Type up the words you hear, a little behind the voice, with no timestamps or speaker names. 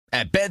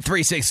At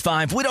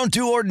Bet365, we don't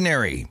do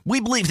ordinary. We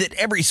believe that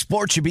every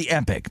sport should be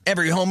epic.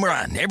 Every home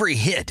run, every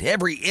hit,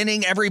 every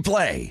inning, every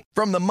play.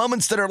 From the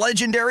moments that are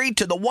legendary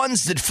to the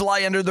ones that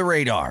fly under the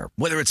radar.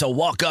 Whether it's a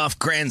walk-off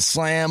grand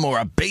slam or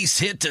a base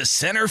hit to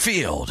center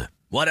field.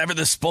 Whatever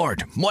the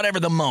sport, whatever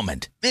the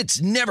moment.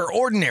 It's never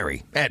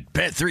ordinary at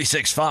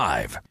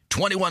Bet365.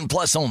 21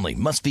 plus only.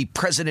 Must be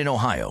present in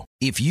Ohio.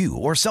 If you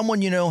or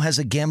someone you know has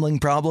a gambling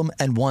problem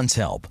and wants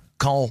help,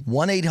 call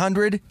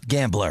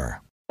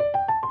 1-800-GAMBLER.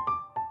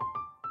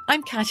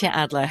 I'm Katya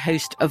Adler,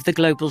 host of The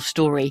Global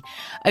Story.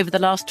 Over the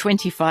last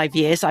 25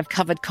 years, I've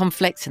covered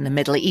conflicts in the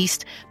Middle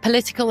East,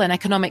 political and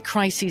economic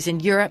crises in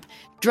Europe,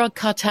 drug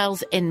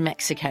cartels in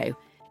Mexico.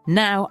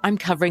 Now I'm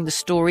covering the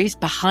stories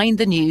behind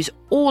the news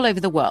all over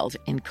the world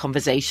in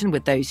conversation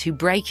with those who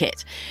break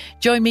it.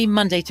 Join me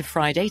Monday to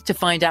Friday to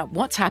find out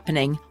what's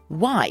happening,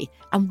 why,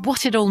 and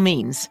what it all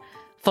means.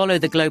 Follow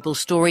The Global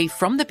Story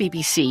from the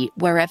BBC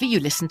wherever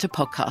you listen to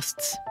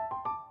podcasts.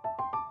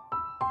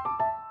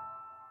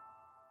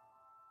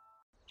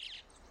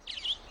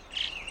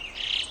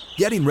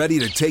 Getting ready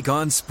to take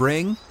on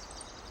spring?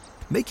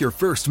 Make your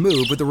first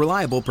move with the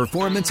reliable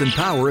performance and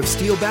power of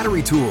Steel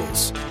battery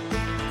tools.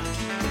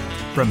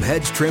 From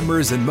hedge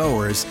trimmers and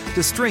mowers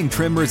to string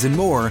trimmers and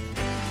more,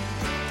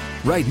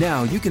 right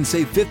now you can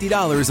save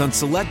 $50 on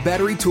select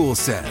battery tool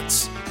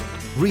sets.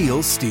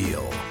 Real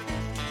Steel.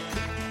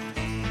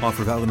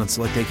 Offer valid on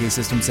select AK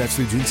system sets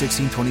through June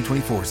 16,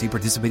 2024. See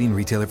participating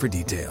retailer for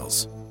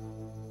details.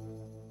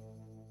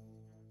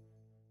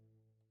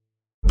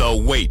 The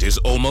wait is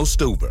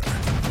almost over.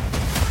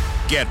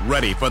 Get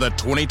ready for the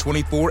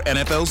 2024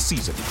 NFL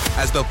season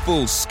as the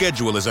full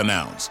schedule is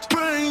announced.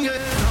 Bring it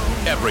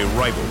on. Every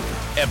rivalry,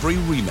 every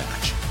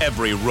rematch,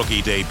 every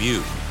rookie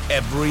debut,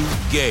 every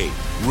game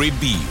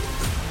revealed.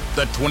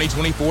 The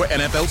 2024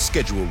 NFL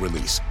schedule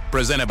release,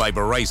 presented by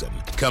Verizon,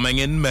 coming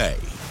in May.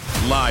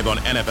 Live on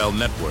NFL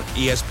Network,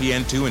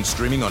 ESPN2, and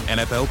streaming on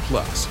NFL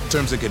Plus.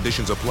 Terms and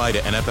conditions apply to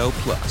NFL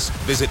Plus.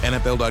 Visit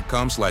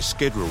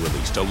NFL.com/schedule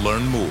release to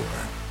learn more.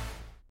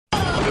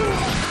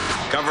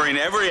 Covering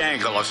every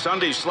angle of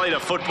Sunday's slate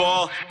of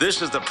football,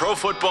 this is the Pro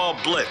Football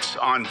Blitz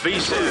on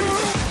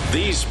VSiN,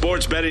 the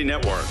sports betting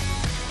network.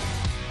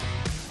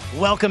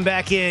 Welcome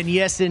back in.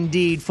 Yes,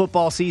 indeed.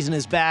 Football season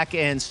is back,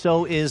 and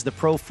so is the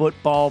Pro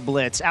Football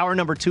Blitz. Hour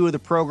number 2 of the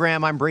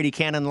program. I'm Brady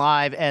Cannon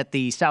live at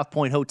the South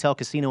Point Hotel,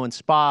 Casino, and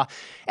Spa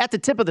at the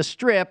tip of the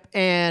Strip.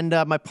 And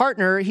my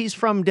partner, he's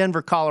from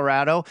Denver,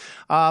 Colorado,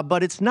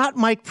 but it's not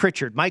Mike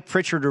Pritchard. Mike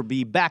Pritchard will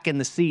be back in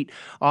the seat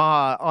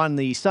on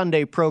the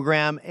Sunday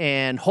program.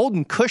 And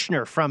Holden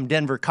Kushner from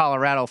Denver,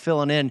 Colorado,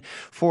 filling in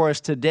for us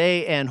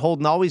today. And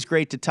Holden, always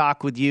great to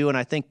talk with you. And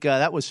I think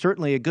that was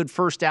certainly a good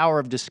first hour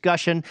of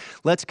discussion.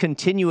 Let's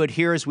continue it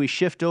here as we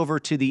shift over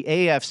to the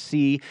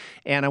AFC.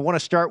 And I want to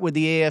start with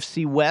the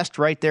AFC West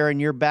right there in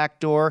your back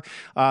door.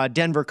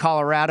 Denver,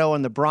 Colorado,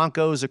 and the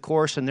Broncos, of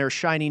course, and their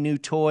shiny new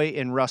toy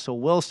in Russell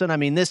Wilson. I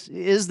mean, this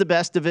is the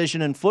best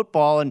division in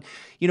football. And,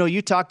 you know,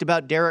 you talked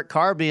about Derek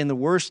Carr being the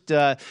worst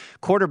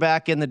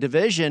quarterback in the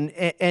division.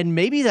 And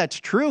maybe that's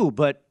true,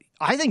 but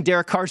I think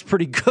Derek Carr's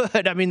pretty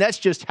good. I mean, that's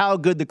just how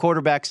good the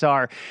quarterbacks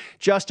are.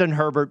 Justin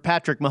Herbert,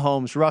 Patrick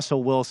Mahomes,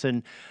 Russell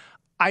Wilson.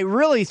 I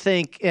really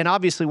think, and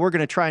obviously we're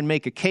going to try and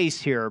make a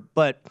case here,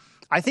 but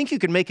I think you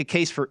can make a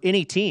case for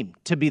any team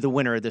to be the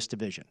winner of this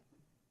division.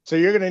 So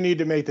you're going to need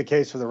to make the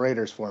case for the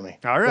Raiders for me.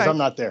 All right. Because I'm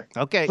not there.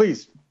 Okay.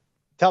 Please,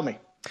 tell me.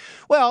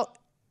 Well,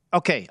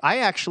 okay, I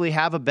actually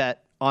have a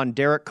bet on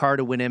Derek Carr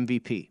to win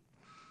MVP.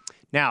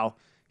 Now,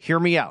 hear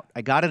me out.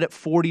 I got it at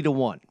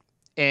 40-1.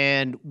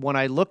 And when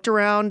I looked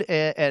around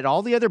at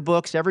all the other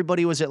books,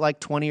 everybody was at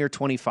like 20 or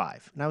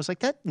 25. And I was like,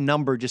 that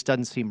number just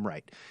doesn't seem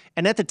right.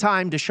 And at the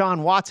time,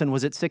 Deshaun Watson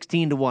was at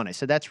 16-1. I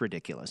said, that's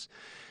ridiculous.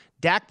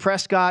 Dak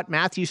Prescott,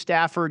 Matthew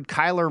Stafford,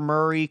 Kyler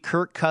Murray,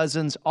 Kirk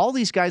Cousins, all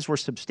these guys were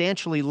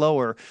substantially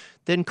lower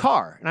than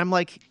Carr. And I'm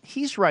like,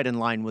 he's right in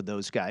line with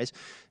those guys.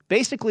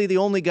 Basically, the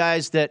only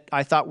guys that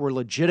I thought were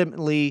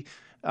legitimately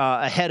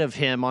ahead of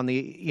him on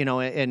the, you know,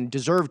 and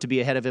deserved to be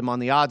ahead of him on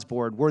the odds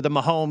board were the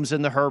Mahomes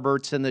and the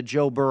Herberts and the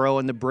Joe Burrow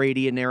and the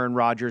Brady and Aaron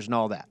Rodgers and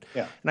all that.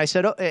 Yeah. And I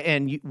said,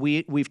 and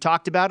we've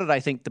talked about it. I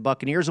think the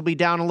Buccaneers will be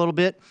down a little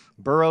bit.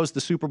 Burrow's the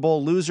Super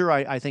Bowl loser.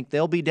 I think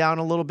they'll be down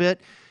a little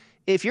bit.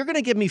 If you're going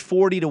to give me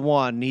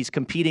 40-1, and he's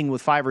competing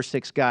with 5 or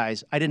 6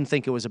 guys, I didn't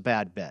think it was a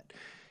bad bet.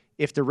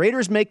 If the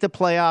Raiders make the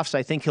playoffs,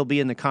 I think he'll be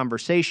in the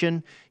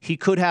conversation. He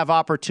could have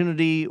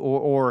opportunity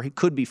or he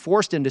could be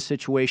forced into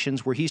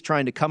situations where he's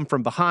trying to come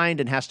from behind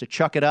and has to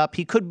chuck it up.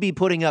 He could be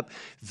putting up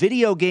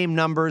video game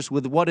numbers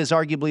with what is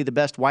arguably the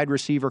best wide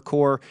receiver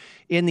core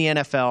in the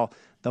NFL.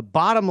 The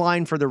bottom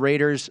line for the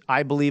Raiders,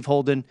 I believe,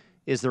 Holden,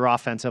 is their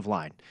offensive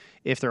line.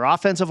 If their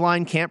offensive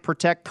line can't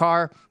protect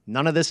Carr,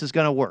 none of this is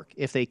going to work.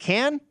 If they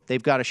can,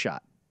 they've got a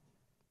shot.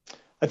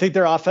 I think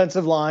their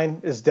offensive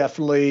line is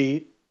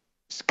definitely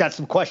got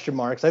some question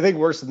marks. I think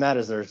worse than that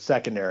is their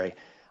secondary.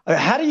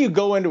 How do you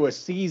go into a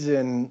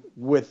season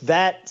with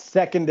that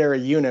secondary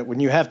unit when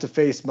you have to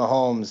face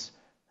Mahomes,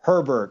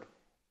 Herbert,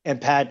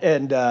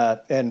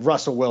 and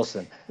Russell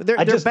Wilson.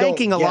 They're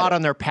banking a lot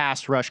on their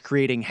pass rush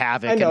creating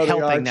havoc and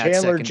helping that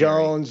Chandler secondary.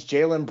 Jones,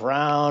 Jaylen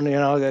Brown,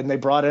 and they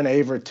brought in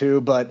Aver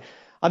too, but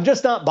I'm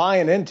just not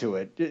buying into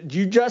it.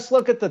 You just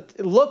look at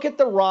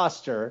the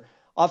roster.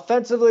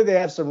 Offensively, they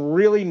have some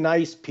really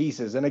nice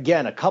pieces. And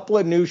again, a couple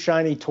of new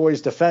shiny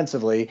toys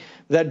defensively.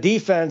 That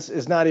defense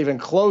is not even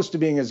close to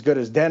being as good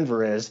as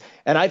Denver is.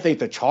 And I think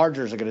the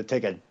Chargers are going to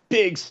take a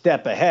big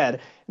step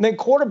ahead. And then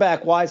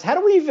quarterback-wise, how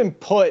do we even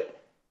put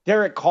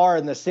Derek Carr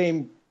in the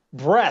same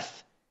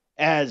breath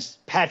as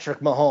Patrick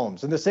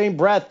Mahomes, in the same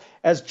breath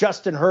as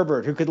Justin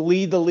Herbert, who could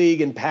lead the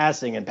league in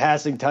passing and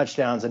passing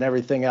touchdowns and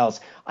everything else?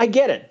 I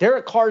get it.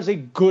 Derek Carr is a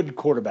good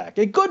quarterback.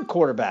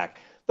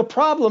 The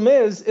problem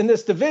is, in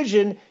this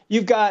division,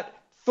 you've got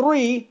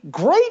 3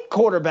 great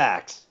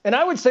quarterbacks. And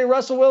I would say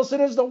Russell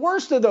Wilson is the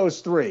worst of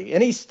those 3.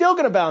 And he's still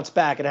going to bounce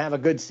back and have a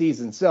good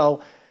season.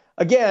 So,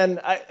 again,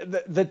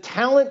 the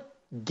talent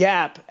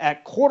gap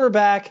at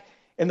quarterback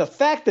and the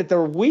fact that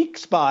their weak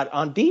spot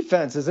on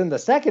defense is in the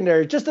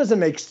secondary just doesn't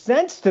make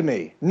sense to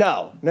me.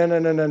 No.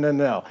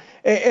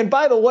 And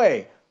by the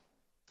way,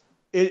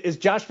 is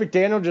Josh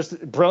McDaniel just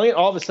brilliant?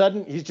 All of a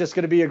sudden, he's just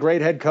going to be a great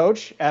head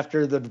coach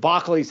after the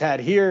debacle he's had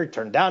here,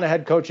 turned down a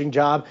head coaching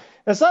job.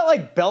 And it's not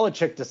like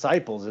Belichick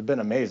disciples have been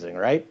amazing,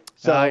 right?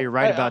 So you're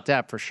right about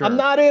that for sure. I'm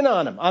not in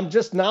on him. I'm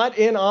just not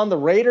in on the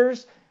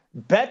Raiders.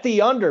 Bet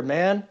the under,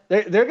 man.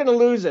 They're going to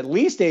lose at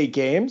least 8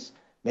 games,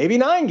 maybe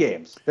 9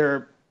 games.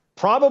 They're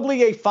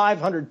probably a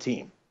 500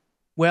 team.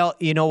 Well,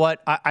 you know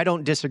what? I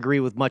don't disagree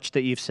with much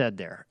that you've said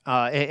there.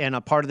 And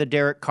a part of the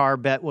Derek Carr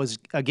bet was,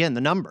 again,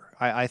 the number.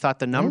 I thought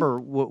the number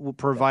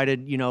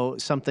provided,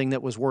 something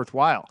that was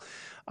worthwhile.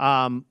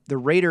 The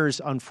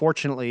Raiders,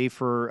 unfortunately,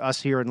 for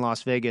us here in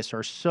Las Vegas,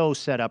 are so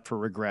set up for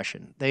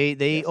regression.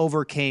 They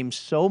overcame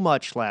so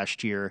much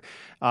last year.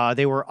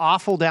 They were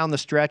awful down the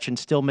stretch and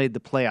still made the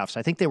playoffs.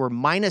 I think they were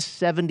minus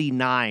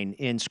 79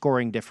 in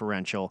scoring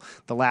differential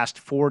the last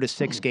 4 to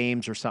 6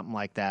 games or something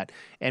like that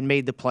and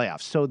made the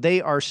playoffs. So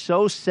they are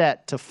so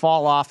set to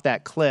fall off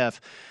that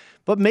cliff.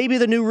 But maybe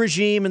the new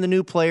regime and the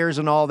new players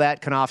and all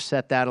that can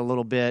offset that a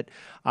little bit.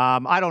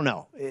 I don't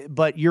know.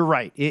 But you're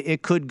right.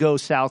 It could go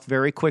south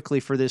very quickly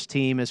for this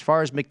team. As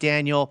far as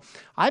McDaniel,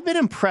 I've been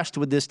impressed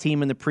with this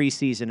team in the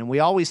preseason. And we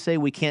always say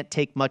we can't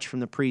take much from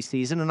the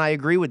preseason, and I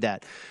agree with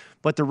that.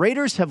 But the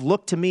Raiders have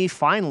looked to me,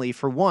 finally,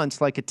 for once,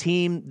 like a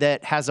team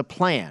that has a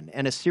plan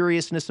and a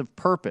seriousness of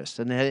purpose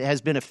and has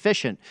been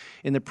efficient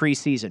in the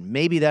preseason.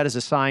 Maybe that is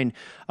a sign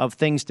of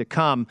things to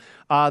come.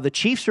 The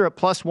Chiefs are at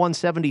plus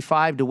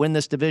 175 to win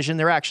this division.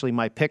 They're actually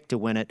my pick to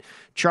win it.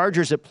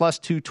 Chargers at plus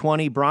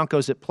 220,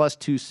 Broncos at plus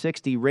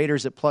 260,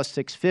 Raiders at plus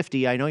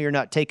 650. I know you're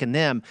not taking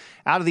them.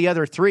 Out of the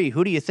other 3,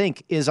 who do you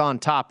think is on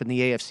top in the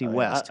AFC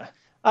West?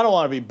 I don't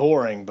want to be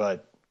boring,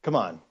 but come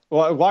on.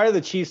 Why are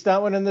the Chiefs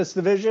not winning this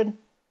division?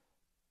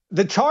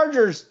 The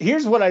Chargers,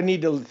 here's what I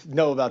need to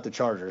know about the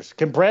Chargers.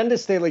 Can Brandon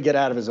Staley get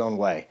out of his own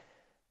way?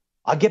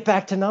 I'll get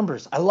back to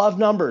numbers. I love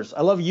numbers.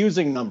 I love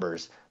using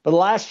numbers. But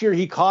last year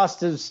he cost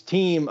his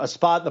team a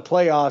spot in the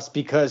playoffs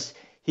because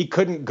he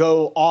couldn't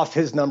go off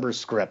his numbers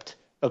script,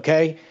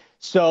 okay?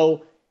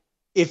 So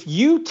if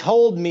you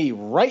told me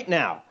right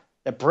now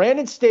that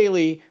Brandon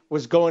Staley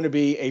was going to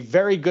be a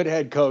very good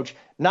head coach,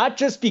 not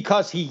just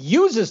because he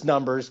uses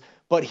numbers,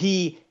 but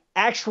he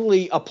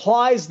actually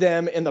applies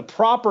them in the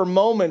proper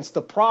moments,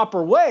 the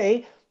proper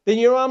way, then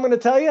you know what I'm going to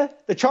tell you?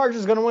 The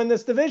Chargers are going to win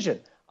this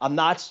division. I'm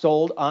not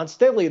sold on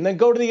Staley. And then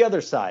go to the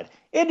other side.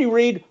 Andy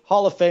Reid,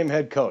 Hall of Fame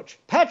head coach.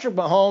 Patrick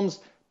Mahomes,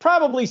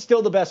 probably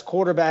still the best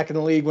quarterback in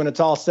the league when it's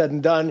all said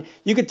and done.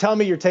 You could tell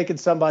me you're taking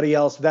somebody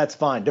else. That's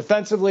fine.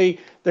 Defensively,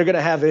 they're going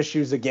to have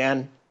issues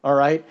again. All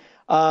right.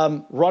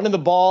 Running the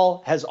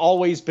ball has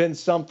always been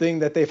something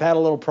that they've had a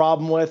little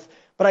problem with.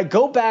 But I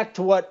go back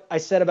to what I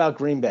said about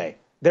Green Bay.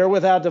 They're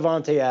without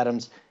Devontae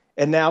Adams,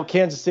 and now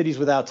Kansas City's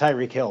without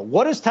Tyreek Hill.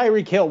 What is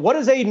Tyreek Hill? What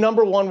is a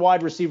number 1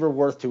 wide receiver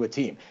worth to a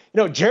team?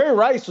 Jerry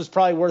Rice was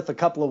probably worth a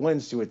couple of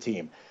wins to a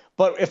team.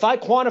 But if I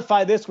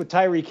quantify this with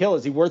Tyreek Hill,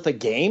 is he worth a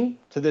game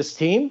to this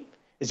team?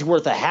 Is he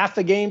worth a half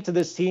a game to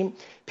this team?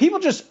 People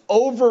just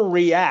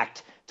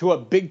overreact to a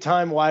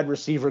big-time wide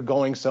receiver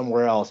going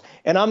somewhere else,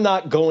 and I'm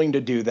not going to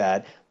do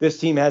that. This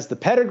team has the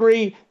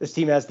pedigree. This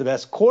team has the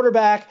best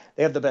quarterback.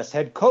 They have the best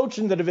head coach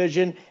in the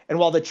division. And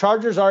while the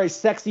Chargers are a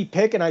sexy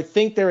pick, and I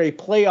think they're a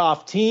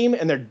playoff team,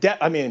 and they're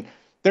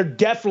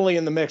definitely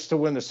in the mix to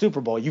win the Super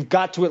Bowl. You've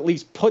got to at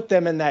least put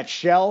them in that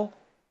shell.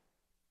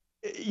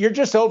 You're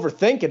just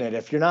overthinking it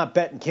if you're not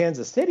betting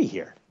Kansas City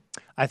here.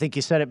 I think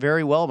you said it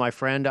very well, my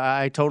friend.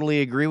 I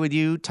totally agree with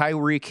you.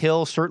 Tyreek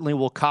Hill certainly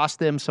will cost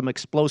them some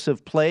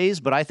explosive plays,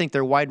 but I think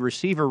their wide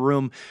receiver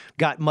room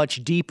got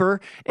much deeper.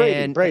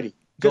 Brady,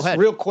 just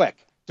real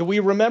quick. Do we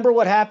remember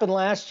what happened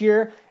last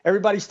year?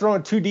 Everybody's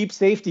throwing 2 deep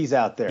safeties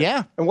out there.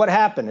 Yeah. And what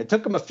happened? It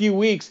took them a few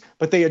weeks,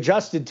 but they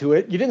adjusted to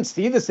it. You didn't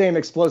see the same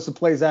explosive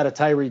plays out of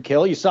Tyreek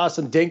Hill. You saw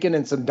some dinking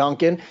and some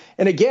dunking.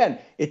 And again,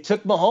 it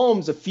took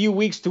Mahomes a few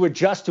weeks to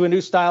adjust to a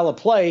new style of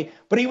play,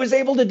 but he was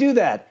able to do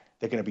that.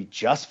 They're going to be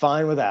just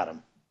fine without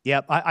him.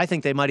 Yep, I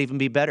think they might even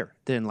be better.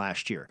 than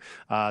last year.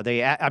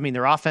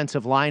 Their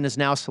offensive line is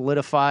now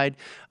solidified.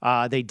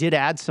 They did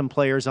add some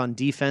players on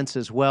defense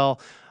as well.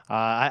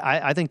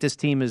 I think this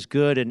team is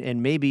good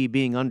and maybe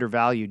being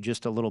undervalued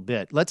just a little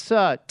bit. Let's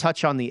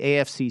touch on the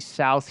AFC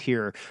South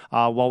here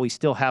while we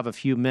still have a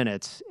few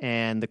minutes.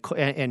 And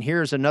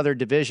here's another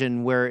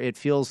division where it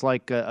feels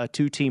like a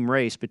two-team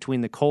race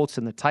between the Colts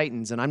and the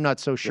Titans, and I'm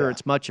not so sure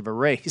it's much of a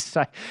race.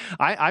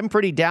 I'm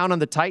pretty down on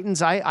the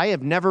Titans. I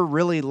have never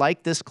really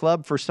liked this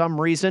club for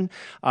some reason.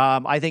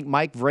 I think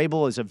Mike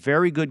Vrabel is a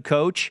very good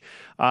coach.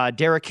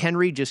 Derrick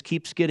Henry just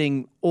keeps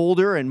getting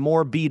older and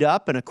more beat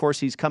up, and of course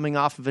he's coming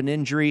off of an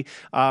injury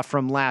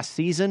from last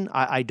season.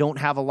 I don't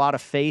have a lot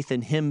of faith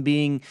in him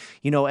being,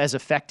 as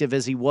effective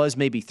as he was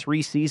maybe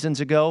 3 seasons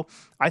ago.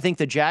 I think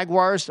the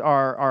Jaguars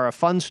are a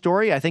fun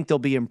story. I think they'll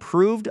be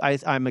improved.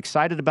 I'm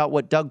excited about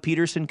what Doug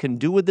Peterson can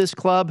do with this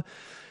club.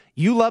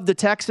 You love the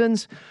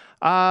Texans.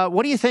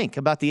 What do you think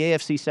about the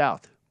AFC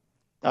South?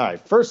 All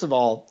right. First of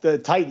all, the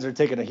Titans are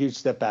taking a huge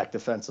step back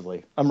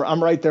defensively.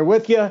 I'm right there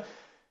with you.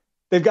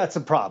 They've got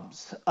some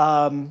problems.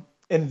 And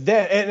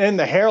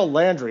the Harold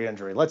Landry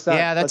injury.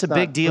 That's a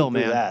big deal,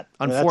 man. That.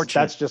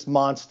 Unfortunately. That's just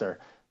monster.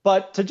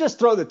 But to just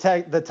throw the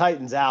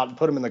Titans out and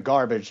put them in the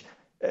garbage,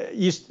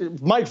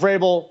 Mike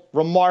Vrabel,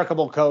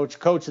 remarkable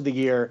coach of the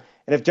year.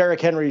 And if Derrick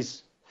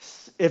Henry's,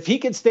 if he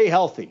can stay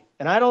healthy,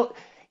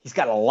 he's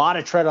got a lot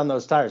of tread on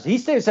those tires. He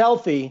stays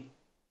healthy,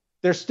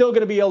 they're still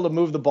going to be able to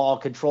move the ball,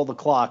 control the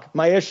clock.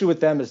 My issue with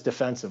them is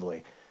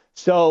defensively.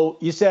 So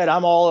you said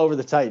I'm all over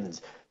the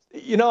Titans.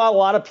 A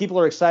lot of people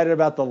are excited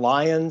about the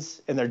Lions,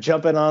 and they're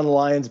jumping on the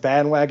Lions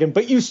bandwagon,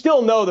 but you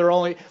still know they're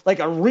only like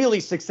a really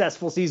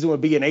successful season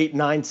would be an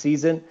 8-9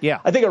 season. Yeah.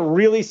 I think a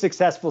really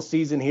successful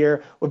season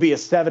here would be a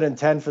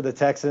 7-10 for the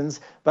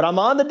Texans, but I'm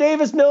on the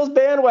Davis Mills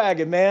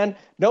bandwagon, man.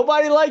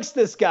 Nobody likes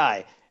this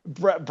guy.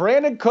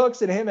 Brandon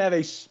Cooks and him have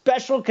a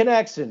special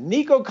connection.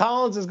 Nico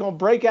Collins is going to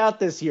break out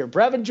this year.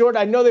 Brevin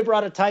Jordan, I know they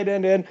brought a tight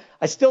end in.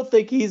 I still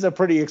think he's a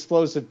pretty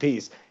explosive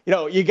piece.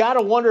 You got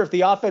to wonder if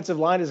the offensive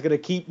line is going to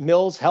keep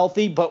Mills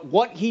healthy, but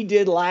what he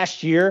did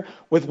last year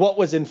with what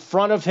was in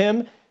front of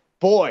him,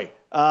 boy,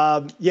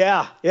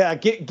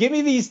 give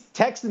me these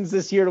Texans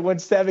this year to win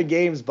 7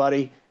 games,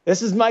 buddy.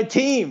 This is my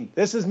team.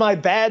 This is my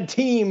bad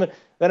team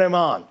that I'm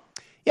on.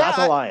 Not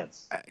the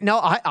Lions.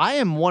 I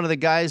am one of the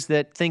guys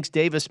that thinks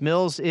Davis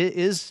Mills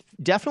is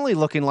definitely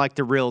looking like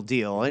the real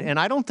deal. And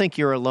I don't think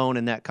you're alone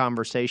in that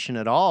conversation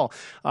at all.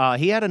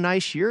 He had a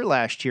nice year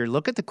last year.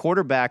 Look at the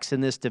quarterbacks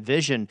in this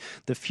division,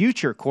 the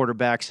future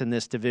quarterbacks in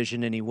this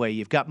division anyway.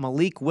 You've got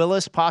Malik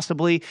Willis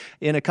possibly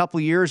in a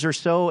couple years or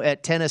so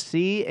at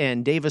Tennessee,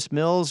 and Davis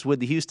Mills with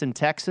the Houston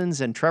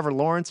Texans, and Trevor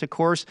Lawrence, of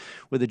course,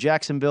 with the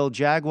Jacksonville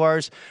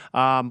Jaguars.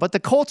 But the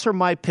Colts are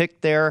my pick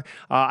there.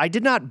 I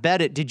did not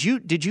bet it. Did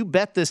you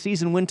bet the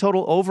season win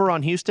total over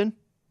on Houston?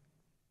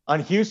 On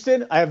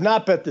Houston, I have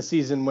not bet the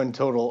season win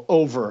total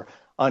over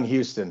on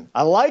Houston.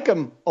 I like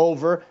them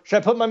over. Should I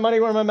put my money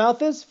where my mouth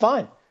is?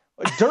 Fine.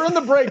 During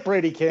the break,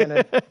 Brady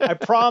Cannon, I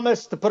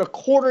promise to put a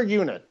quarter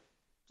unit,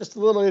 just a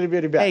little itty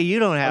bitty bet. Hey, you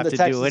don't have to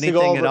do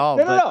anything at all.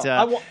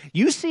 No.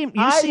 You seem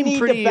I pretty. need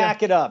to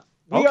back it up.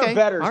 We are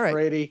bettors, right.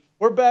 Brady.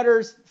 We're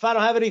bettors. If I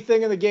don't have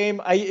anything in the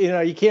game,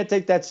 you can't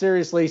take that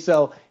seriously.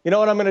 So you know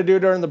what I'm going to do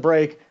during the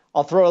break?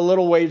 I'll throw a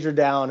little wager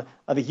down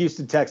on the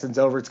Houston Texans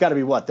over. It's got to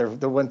be what? Their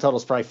win total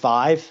is probably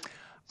 5.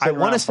 I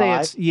want to say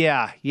 5?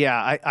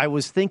 It's I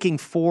was thinking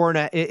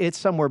 4.5. It's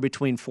somewhere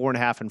between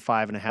 4.5 and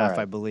 5.5, right.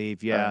 I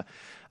believe. Yeah,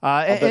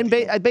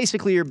 right.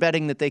 Basically you're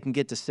betting that they can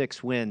get to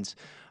 6 wins.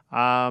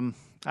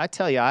 I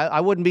tell you,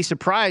 I wouldn't be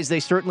surprised. They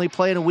certainly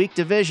play in a weak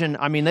division.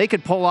 I mean, they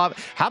could pull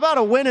off. How about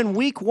a win in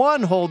week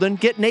 1, Holden?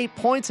 Getting 8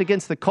 points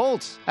against the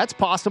Colts. That's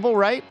possible,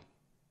 right?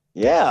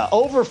 Yeah,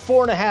 over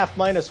 4.5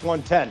 minus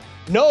 110.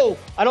 No,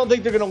 I don't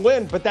think they're going to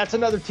win, but that's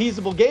another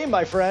teasable game,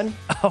 my friend.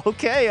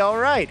 Okay, all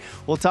right.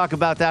 We'll talk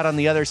about that on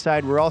the other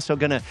side. We're also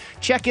going to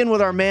check in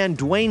with our man,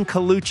 Dwayne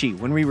Colucci,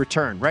 when we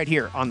return right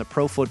here on the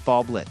Pro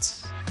Football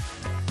Blitz.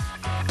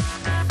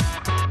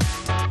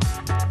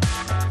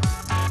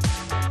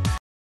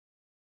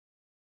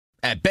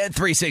 At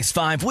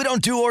Bet365, we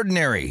don't do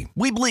ordinary.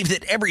 We believe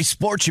that every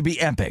sport should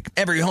be epic.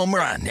 Every home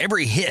run,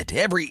 every hit,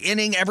 every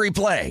inning, every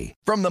play.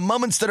 From the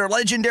moments that are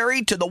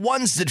legendary to the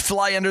ones that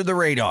fly under the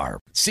radar.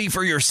 See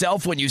for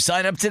yourself when you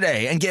sign up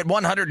today and get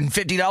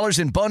 $150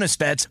 in bonus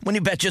bets when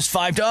you bet just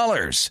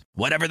 $5.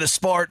 Whatever the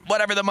sport,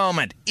 whatever the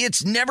moment,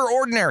 it's never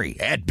ordinary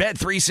at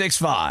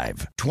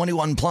Bet365.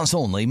 21 plus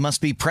only.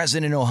 Must be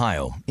present in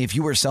Ohio. If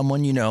you or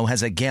someone you know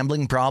has a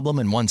gambling problem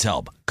and wants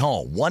help,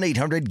 call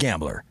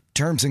 1-800-GAMBLER.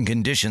 Terms and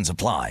conditions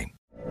apply.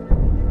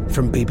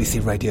 From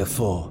BBC Radio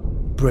 4,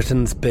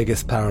 Britain's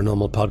biggest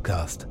paranormal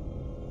podcast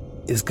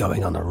is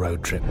going on a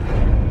road trip.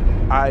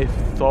 I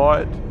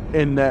thought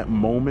in that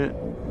moment,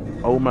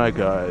 oh my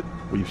God,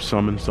 we've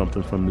summoned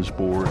something from this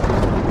board.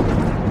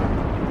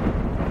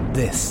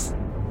 This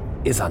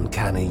is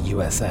Uncanny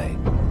USA.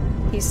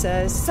 He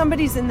says,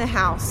 somebody's in the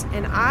house,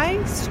 and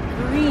I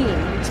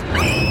screamed.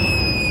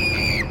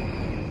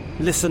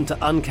 Listen to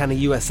Uncanny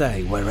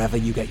USA wherever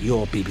you get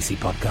your BBC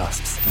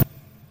podcasts,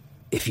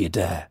 if you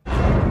dare.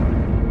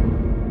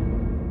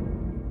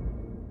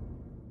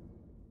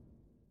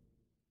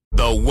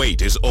 The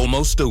wait is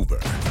almost over.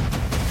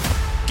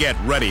 Get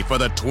ready for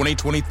the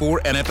 2024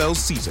 NFL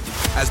season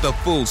as the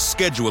full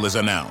schedule is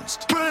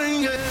announced.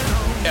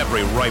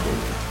 Every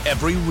rivalry,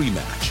 every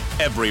rematch,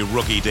 every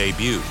rookie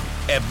debut,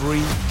 every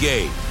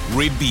game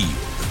revealed.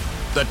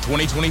 The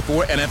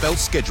 2024 NFL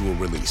schedule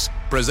release,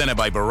 presented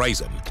by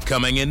Verizon,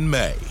 coming in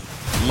May.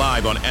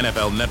 Live on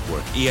NFL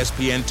Network,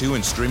 ESPN2,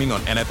 and streaming on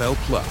NFL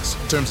Plus.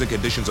 Terms and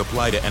conditions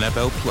apply to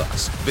NFL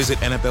Plus. Visit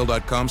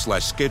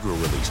NFL.com/schedule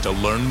release to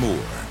learn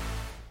more.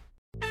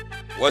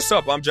 What's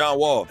up? I'm John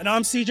Wall. And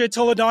I'm CJ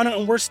Toledano,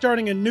 and we're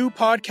starting a new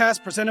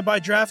podcast presented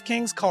by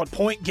DraftKings called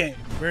Point Game.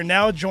 We're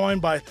now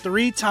joined by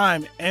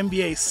three-time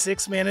NBA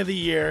Sixth Man of the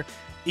Year,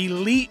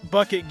 elite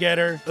bucket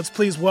getter. Let's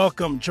please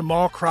welcome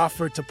Jamal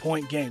Crawford to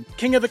Point Game.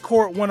 King of the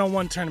Court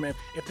one-on-one tournament.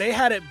 If they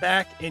had it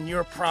back in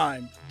your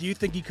prime, do you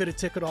think you could have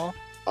took it all?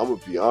 I'm going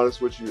to be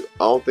honest with you.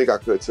 I don't think I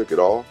could have took it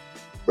all,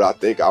 but I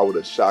think I would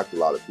have shocked a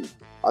lot of people.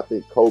 I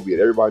think Kobe and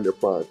everybody in their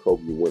prime,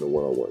 Kobe would win a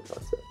one-on-one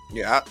contest.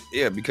 Yeah,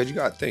 because you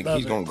got to think,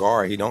 he's going to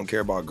guard. He don't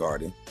care about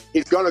guarding.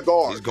 He's going to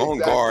guard. He's going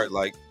to guard.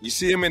 Like, you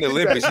see him in the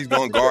Olympics, he's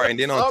going to guard. And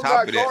then on top of that.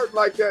 I'm not guarding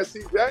like that,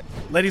 see that?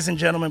 Ladies and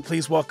gentlemen,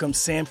 please welcome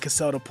Sam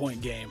Cassell to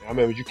Point Game. I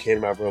remember you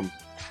came out from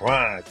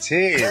prime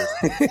 10.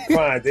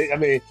 I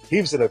mean, he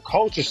was in a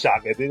culture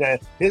shock. And then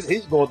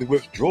he's going through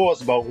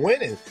withdrawals about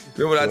winning.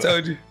 Remember what I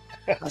told you?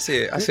 I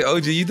said,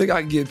 OG, you think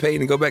I can get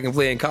paid and go back and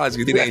play in college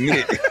because it ain't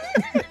it?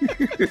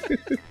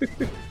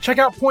 Check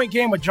out Point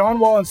Game with John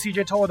Wall and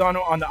CJ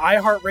Toledano on the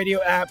iHeartRadio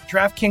app,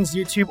 DraftKings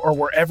YouTube, or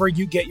wherever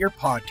you get your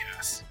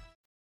podcasts.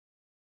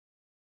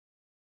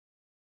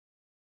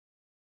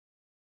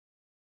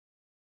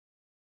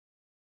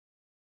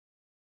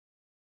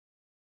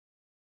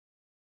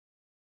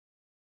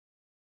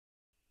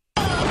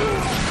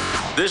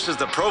 This is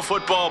the Pro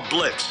Football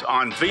Blitz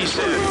on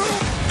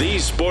VSiN, the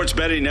Sports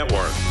Betting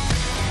Network.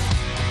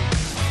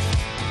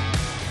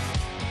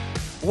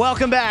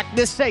 Welcome back.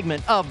 This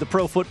segment of the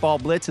Pro Football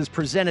Blitz is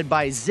presented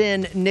by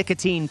Zyn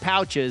Nicotine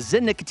Pouches.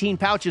 Zyn Nicotine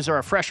Pouches are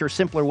a fresher,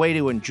 simpler way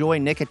to enjoy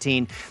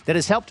nicotine that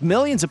has helped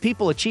millions of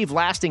people achieve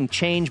lasting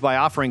change by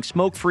offering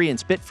smoke-free and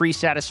spit-free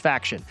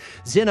satisfaction.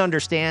 Zyn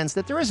understands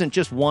that there isn't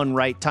just one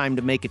right time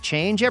to make a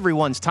change.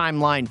 Everyone's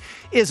timeline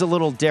is a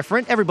little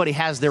different. Everybody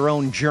has their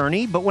own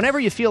journey, but whenever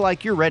you feel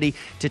like you're ready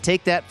to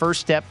take that first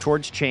step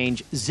towards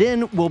change,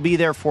 Zyn will be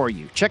there for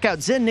you. Check out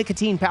Zyn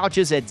Nicotine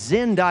Pouches at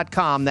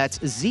Zyn.com. That's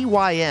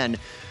ZYN.com.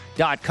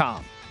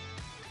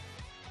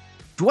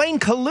 Dwayne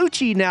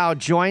Colucci now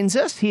joins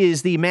us. He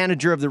is the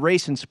manager of the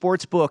race and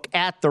sportsbook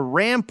at the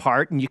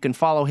Rampart, and you can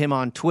follow him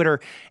on Twitter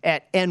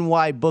at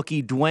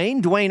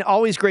NYBookieDwayne. Dwayne,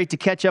 always great to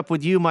catch up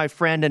with you, my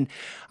friend. And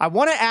I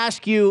want to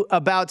ask you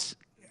about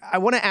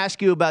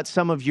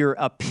some of your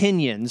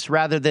opinions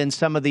rather than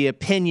some of the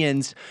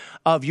opinions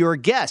of your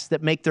guests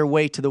that make their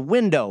way to the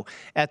window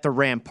at the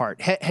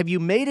Rampart. Have you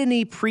made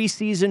any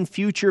preseason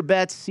future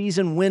bets,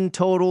 season win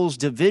totals,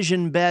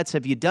 division bets?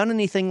 Have you done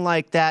anything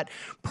like that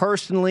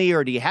personally,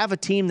 or do you have a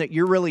team that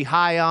you're really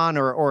high on,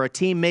 or a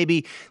team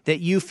maybe that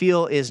you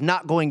feel is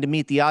not going to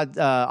meet the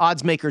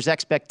odds makers'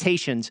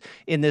 expectations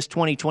in this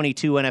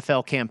 2022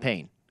 NFL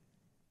campaign?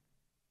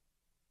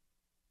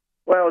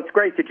 Well, it's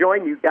great to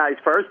join you guys,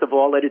 first of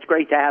all, and it's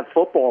great to have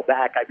football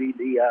back. I mean,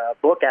 the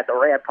book at the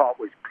Rampart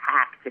was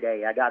packed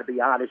today, I got to be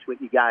honest with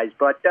you guys.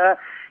 But,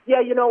 yeah,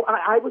 you know,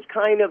 I was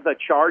kind of a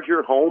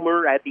Charger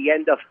homer at the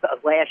end of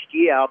last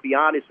year, I'll be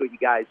honest with you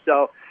guys.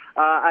 So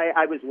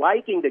I was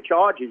liking the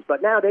Chargers,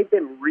 but now they've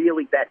been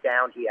really bet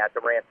down here at the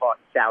Rampart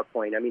in South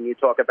Point. I mean, you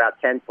talk about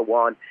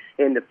 10-1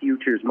 in the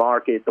futures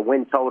market. The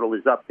win total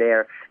is up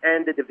there,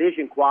 and the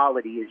division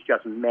quality is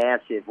just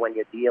massive when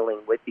you're dealing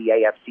with the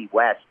AFC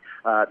West.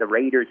 The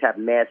Raiders have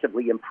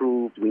massively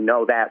improved. We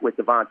know that with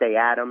Devontae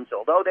Adams,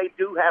 although they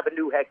do have a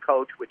new head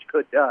coach, which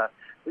could,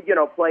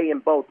 play in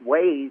both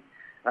ways.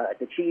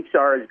 The Chiefs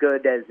are as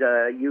good as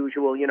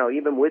usual. You know,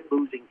 even with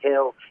losing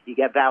Hill, you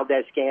get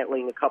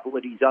Valdez-Scantling, a couple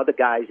of these other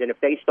guys, and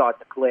if they start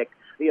to click,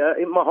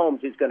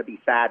 Mahomes is going to be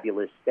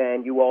fabulous.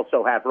 And you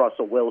also have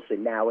Russell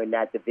Wilson now in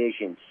that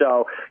division.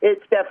 So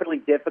it's definitely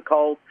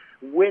difficult.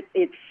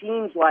 It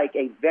seems like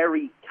a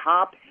very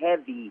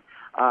top-heavy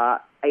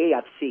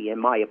AFC, in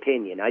my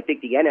opinion. I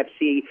think the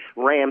NFC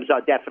Rams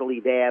are definitely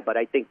there, but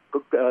I think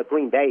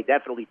Green Bay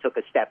definitely took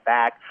a step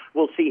back.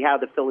 We'll see how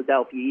the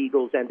Philadelphia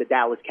Eagles and the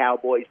Dallas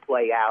Cowboys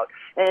play out.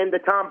 And the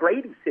Tom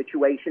Brady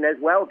situation as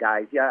well,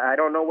 guys. Yeah, I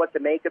don't know what to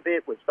make of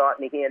it. We're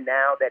starting to hear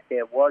now that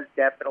there was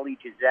definitely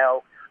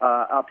Giselle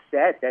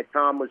upset that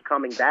Tom was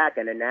coming back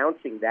and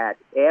announcing that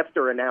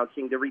after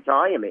announcing the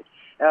retirement.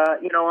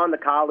 On the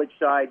college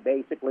side,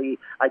 basically,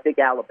 I think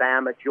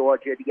Alabama,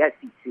 Georgia, the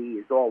SEC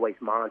is always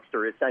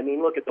monstrous. I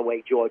mean, look at the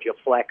way Georgia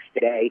flexed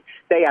today.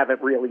 They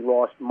haven't really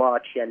lost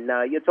much, and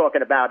you're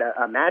talking about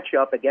a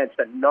matchup against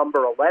a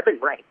number 11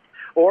 ranked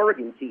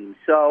Oregon team.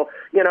 So,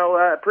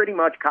 pretty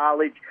much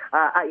college.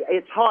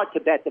 It's hard to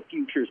bet the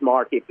futures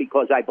market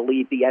because I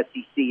believe the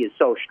SEC is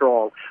so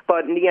strong.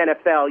 But in the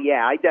NFL,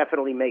 yeah, I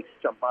definitely make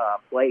some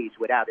plays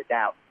without a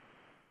doubt.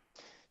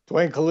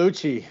 Dwayne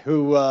Colucci,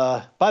 who,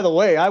 by the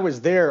way, I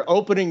was there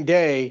opening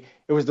day.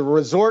 It was the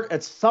resort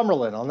at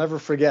Summerlin. I'll never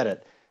forget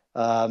it.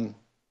 I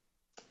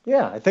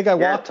think I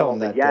walked home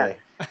that day.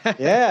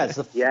 Yes.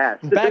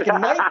 Back in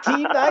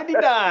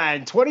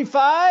 1999,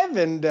 25,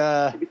 and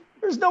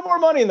there's no more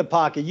money in the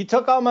pocket. You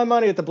took all my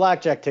money at the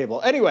blackjack table.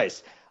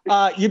 Anyways,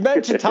 you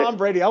mentioned Tom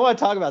Brady. I want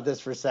to talk about this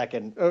for a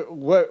second.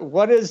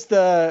 What's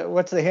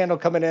the handle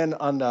coming in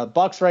on the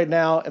Bucs right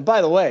now? And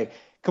by the way,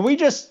 can we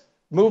just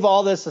move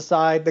all this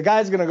aside? The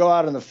guy's going to go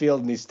out on the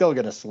field and he's still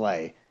going to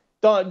slay.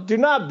 Do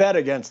not bet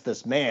against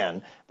this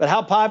man. But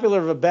how popular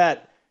of a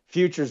bet,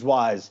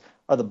 futures-wise,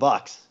 are the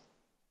Bucs?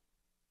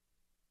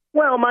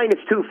 Well, minus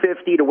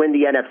 250 to win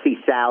the NFC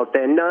South.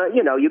 And,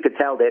 you could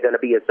tell they're going to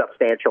be a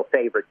substantial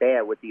favorite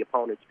there with the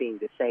opponents being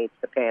the Saints,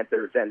 the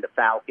Panthers, and the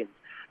Falcons.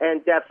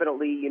 And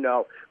definitely,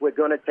 we're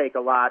going to take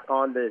a lot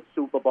on the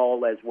Super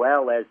Bowl as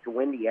well as to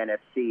win the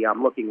NFC.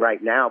 I'm looking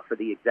right now for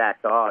the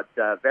exact odds.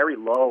 Very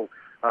low,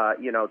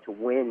 to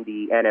win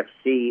the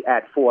NFC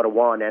at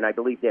 4-1. And I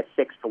believe they're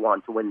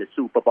 6-1 to win the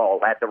Super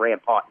Bowl at the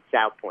Rampart and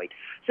South Point.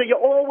 So you're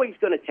always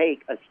going to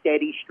take a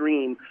steady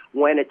stream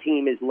when a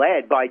team is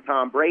led by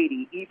Tom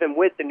Brady, even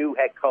with the new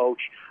head coach,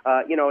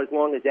 as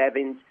long as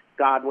Evans,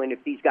 Godwin,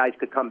 if these guys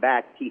could come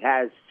back, he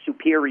has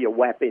superior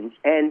weapons,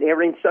 and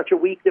they're in such a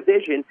weak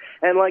division.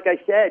 And like I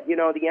said, the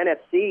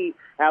NFC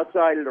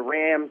outside of the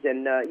Rams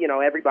and,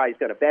 everybody's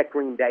going to bet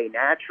Green Bay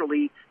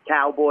naturally.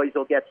 Cowboys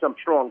will get some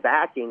strong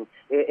backing.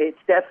 It's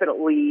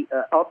definitely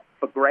up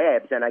for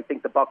grabs, and I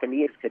think the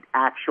Buccaneers could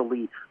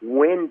actually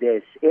win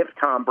this if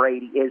Tom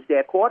Brady is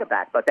their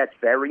quarterback. But that's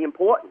very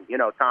important.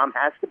 Tom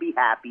has to be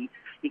happy.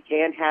 He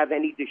can't have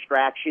any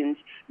distractions.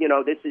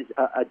 This is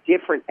a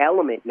different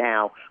element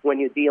now when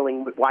you're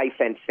dealing with wife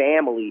and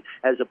family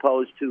as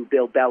opposed to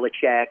Bill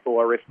Belichick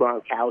or if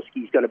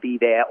Gronkowski's going to be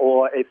there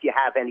or if you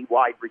have any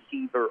wide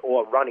receiver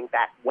or running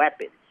back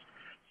weapons.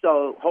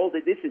 So,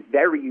 Holder, this is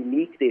very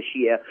unique this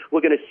year.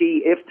 We're going to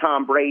see if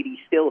Tom Brady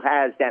still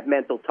has that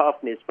mental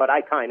toughness, but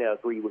I kind of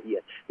agree with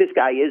you. This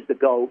guy is the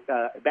GOAT,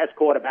 best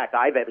quarterback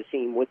I've ever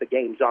seen with the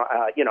games,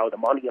 the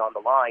money on the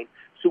line,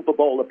 Super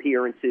Bowl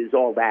appearances,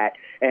 all that,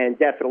 and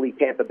definitely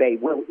Tampa Bay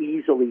will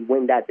easily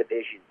win that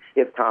division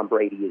if Tom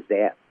Brady is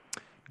there.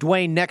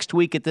 Dwayne, next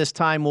week at this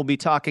time, we'll be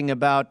talking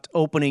about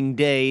opening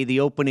day, the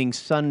opening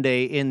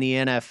Sunday in the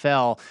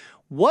NFL.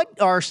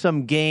 What are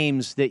some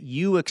games that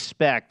you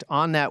expect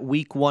on that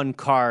week one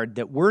card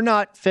that we're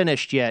not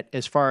finished yet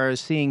as far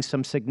as seeing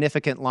some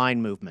significant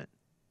line movement?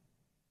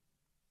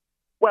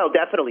 Well,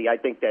 definitely. I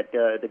think that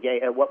the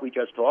game, what we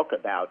just talked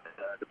about,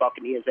 the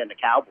Buccaneers and the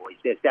Cowboys,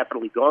 there's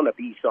definitely going to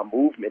be some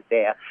movement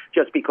there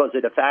just because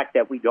of the fact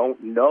that we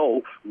don't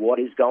know what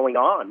is going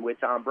on with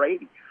Tom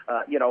Brady.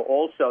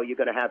 Also, you're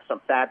going to have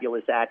some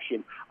fabulous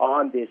action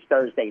on this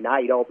Thursday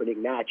night opening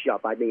matchup.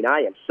 I mean, I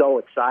am so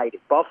excited.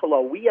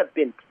 Buffalo, we have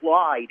been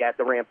plied at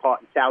the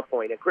Rampart and South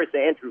Point, and Chris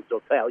Andrews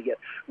will tell you,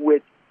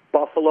 with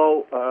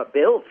Buffalo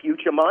Bill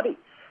future money.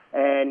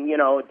 And,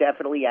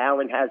 definitely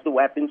Allen has the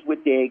weapons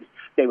with Diggs.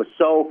 They were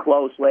so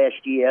close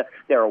last year.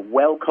 They're a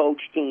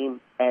well-coached team,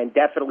 and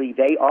definitely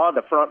they are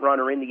the front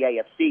runner in the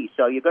AFC.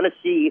 So you're going to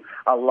see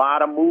a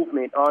lot of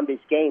movement on this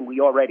game. We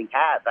already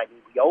have. I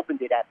mean, we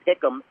opened it at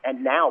Pick'em,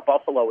 and now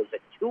Buffalo is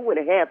a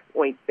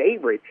 2.5-point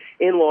favorite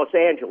in Los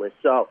Angeles.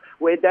 So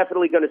we're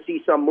definitely going to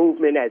see some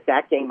movement as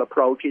that game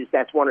approaches.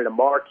 That's one of the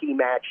marquee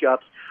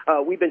matchups.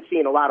 We've been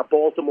seeing a lot of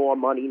Baltimore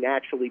money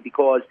naturally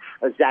because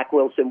Zach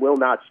Wilson will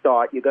not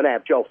start. You're going to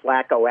have Joe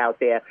Flacco out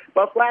there.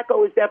 But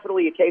Flacco is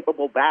definitely a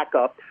capable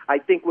backup. I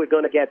think we're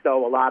going to get,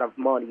 though, a lot of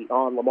money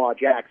on Lamar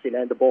Jackson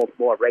and the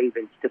Baltimore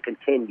Ravens to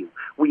continue.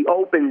 We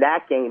opened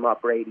that game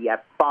up, Brady,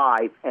 at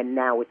 5, and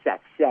now it's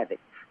at 7.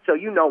 So,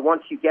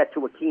 once you get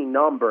to a key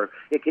number,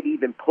 it could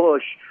even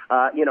push,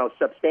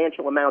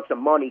 substantial amounts of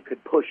money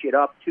could push it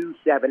up to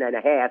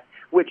 7.5,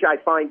 which I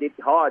find it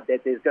hard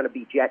that there's going to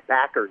be Jet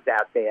backers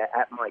out there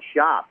at my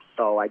shop.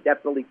 So I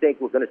definitely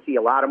think we're going to see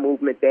a lot of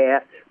movement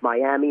there.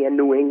 Miami and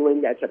New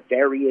England, that's a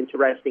very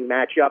interesting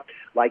matchup.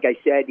 Like I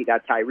said, you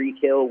got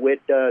Tyreek Hill with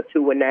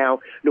Tua now.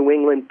 New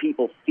England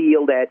people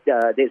feel that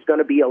there's going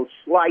to be a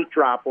slight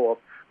drop-off,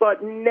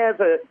 but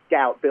never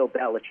doubt Bill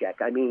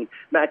Belichick. I mean,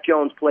 Matt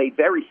Jones played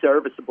very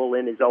serviceable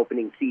in his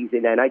opening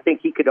season, and I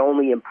think he could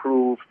only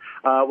improve.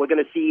 We're going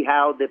to see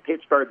how the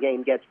Pittsburgh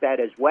game gets bet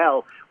as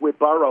well with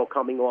Burrow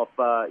coming off,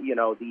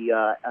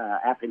 the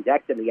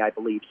appendectomy, I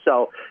believe.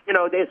 So,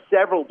 there's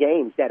several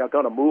games that are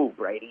going to move,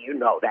 Brady. You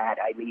know that.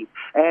 I mean,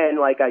 and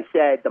like I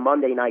said, the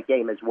Monday night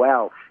game as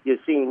well. You're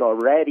seeing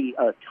already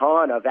a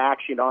ton of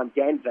action on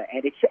Denver,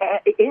 and it's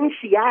in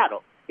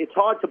Seattle. It's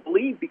hard to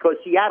believe because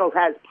Seattle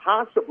has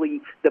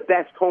possibly the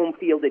best home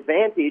field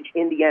advantage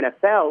in the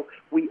NFL.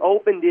 We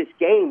opened this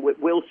game with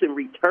Wilson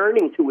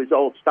returning to his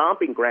old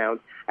stomping grounds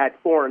at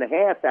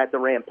 4.5 at the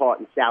Rampart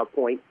and South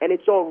Point, and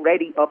it's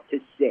already up to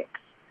 6.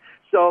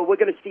 So we're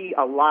going to see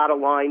a lot of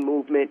line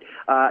movement,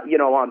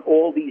 on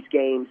all these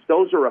games.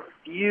 Those are a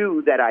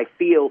few that I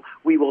feel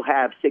we will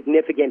have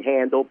significant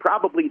handle,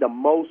 probably the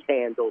most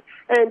handle.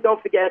 And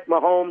don't forget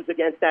Mahomes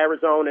against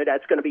Arizona.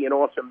 That's going to be an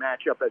awesome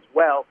matchup as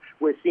well.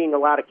 We're seeing a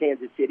lot of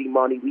Kansas City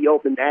money. We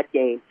opened that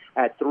game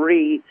at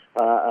 3.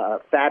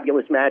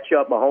 Fabulous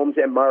matchup,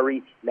 Mahomes and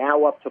Murray,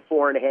 now up to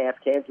 4.5.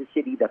 Kansas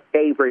City, the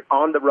favorite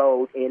on the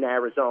road in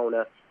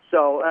Arizona.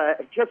 So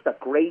just a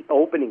great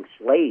opening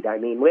slate. I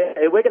mean, we're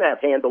going to have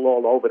handle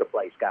all over the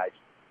place, guys.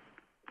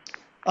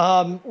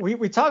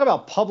 We talk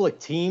about public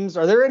teams.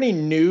 Are there any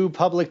new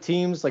public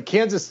teams? Like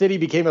Kansas City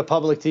became a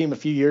public team a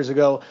few years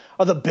ago.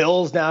 Are the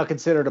Bills now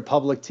considered a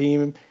public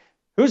team?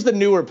 Who's the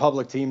newer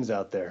public teams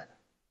out there?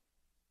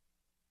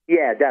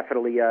 Yeah,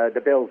 definitely.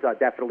 The Bills are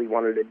definitely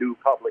one of the new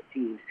public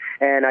teams.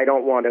 And I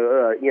don't want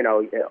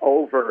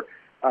to,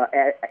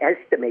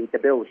 estimate the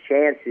Bills'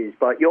 chances,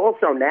 but you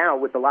also now,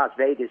 with the Las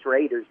Vegas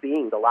Raiders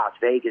being the Las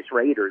Vegas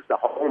Raiders, the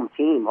home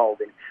team,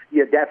 Holden,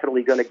 you're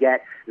definitely going to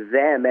get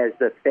them as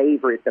the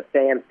favorite, the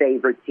fan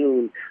favorite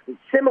team,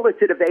 similar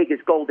to the Vegas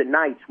Golden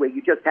Knights, where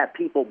you just have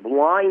people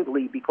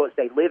blindly, because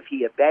they live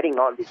here, betting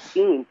on this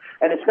team,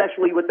 and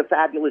especially with the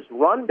fabulous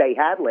run they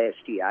had last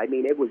year. I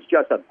mean, it was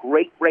just a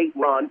great, great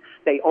run.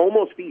 They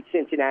almost beat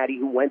Cincinnati,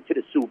 who went to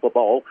the Super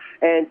Bowl,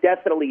 and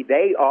definitely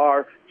they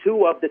are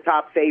two of the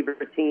top favorite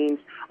teams,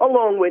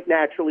 along with,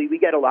 naturally, we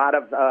get a lot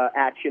of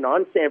action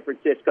on San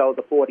Francisco,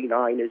 the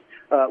 49ers,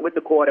 with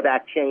the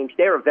quarterback change.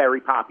 They're a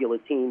very popular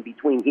team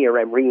between here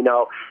and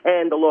Reno,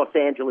 and the Los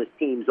Angeles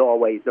teams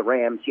always, the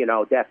Rams,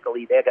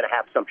 definitely they're going to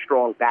have some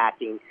strong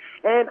backing.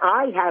 And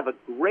I have a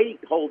great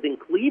Holding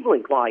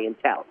Cleveland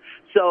clientele.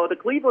 So the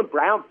Cleveland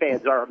Brown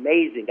fans are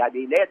amazing. I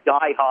mean, they're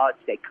diehards.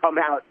 They come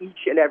out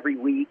each and every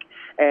week,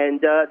 and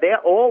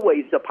they're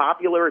always a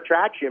popular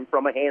attraction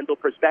from a handle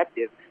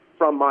perspective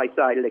from my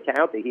side of the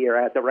counter here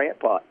at the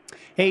Rampart.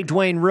 Hey,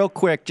 Dwayne, real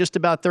quick, just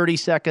about 30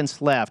 seconds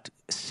left.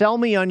 Sell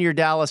me on your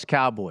Dallas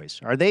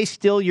Cowboys. Are they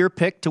still your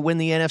pick to win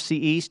the NFC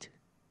East?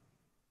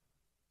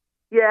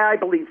 Yeah, I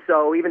believe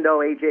so. Even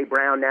though A.J.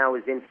 Brown now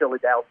is in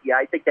Philadelphia,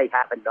 I think they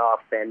have enough.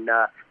 And,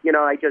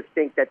 I just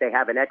think that they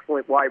have an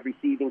excellent wide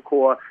receiving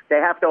core. They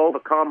have to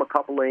overcome a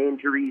couple of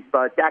injuries,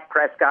 but Dak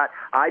Prescott,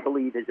 I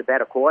believe, is a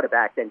better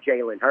quarterback than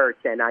Jalen Hurts.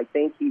 And I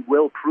think he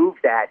will prove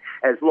that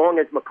as long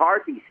as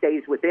McCarthy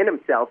stays within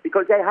himself,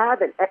 because they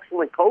have an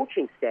excellent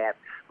coaching staff.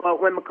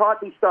 But when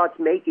McCarthy starts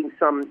making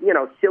some,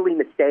 silly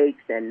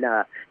mistakes and,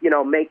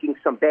 making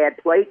some bad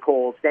play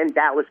calls, then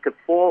Dallas could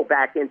fall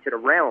back into the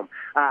realm.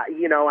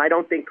 I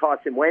don't think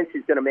Carson Wentz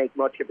is going to make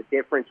much of a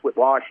difference with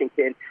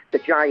Washington. The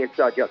Giants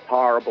are just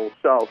horrible.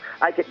 So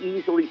I could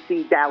easily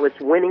see Dallas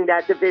winning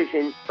that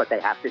division, but they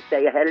have to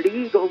stay ahead of the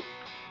Eagles.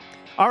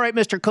 All right,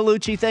 Mr.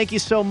 Colucci, thank you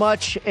so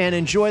much, and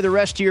enjoy the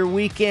rest of your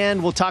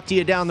weekend. We'll talk to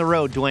you down the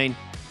road, Dwayne.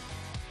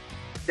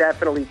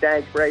 Definitely.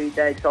 Thanks, Brady.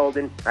 Thanks,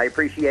 Holden. I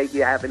appreciate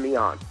you having me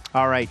on.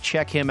 All right,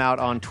 check him out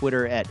on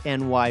Twitter at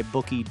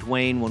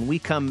NYBookieDwayne. When we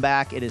come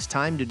back, it is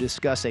time to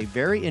discuss a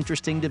very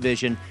interesting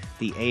division,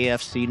 the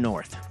AFC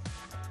North.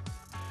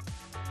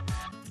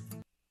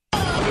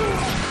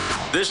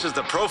 This is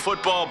the Pro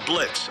Football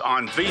Blitz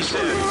on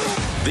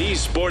VSiN, the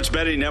Sports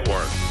Betting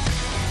Network.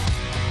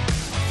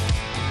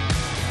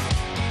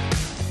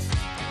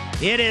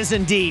 It is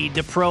indeed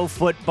the Pro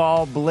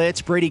Football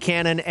Blitz. Brady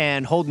Cannon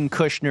and Holden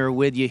Kushner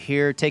with you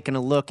here, taking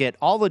a look at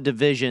all the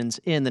divisions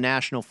in the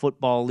National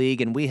Football League,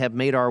 and we have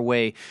made our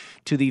way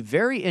to the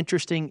very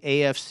interesting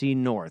AFC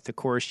North. Of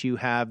course, you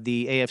have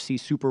the AFC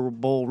Super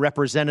Bowl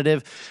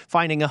representative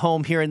finding a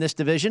home here in this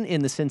division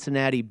in the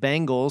Cincinnati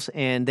Bengals,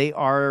 and they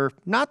are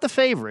not the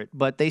favorite,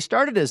 but they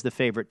started as the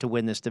favorite to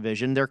win this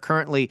division. They're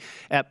currently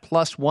at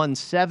plus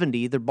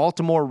 170. The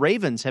Baltimore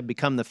Ravens have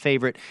become the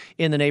favorite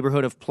in the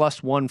neighborhood of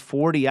plus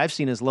 140. I've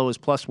seen as low as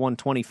plus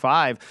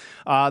 125.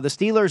 The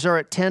Steelers are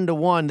at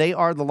 10-1. They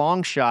are the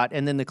long shot.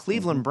 And then the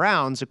Cleveland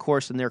Browns, of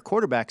course, in their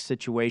quarterback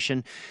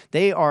situation,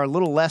 they are a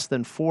little less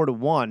than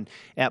 4-1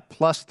 at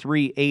plus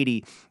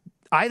 380.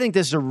 I think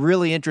this is a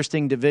really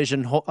interesting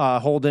division,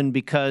 Holden,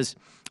 because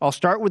I'll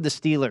start with the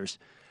Steelers.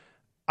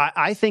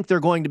 I think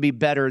they're going to be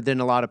better than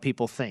a lot of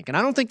people think. And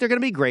I don't think they're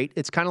going to be great.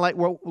 It's kind of like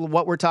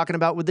what we're talking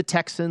about with the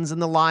Texans and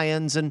the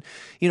Lions and,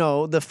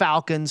 the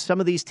Falcons.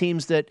 Some of these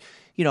teams that,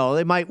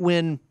 they might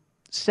win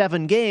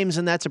 7 games,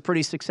 and that's a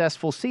pretty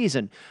successful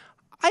season.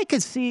 I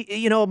could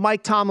see,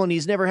 Mike Tomlin,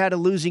 he's never had a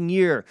losing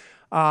year.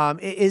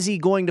 Is he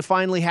going to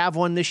finally have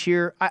one this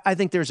year? I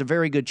think there's a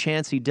very good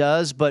chance he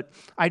does, but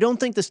I don't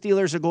think the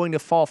Steelers are going to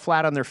fall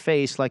flat on their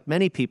face like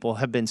many people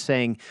have been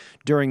saying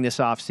during this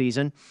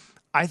offseason.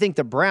 I think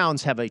the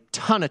Browns have a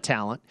ton of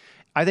talent.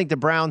 I think the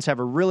Browns have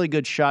a really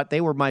good shot.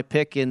 They were my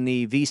pick in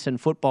the VSiN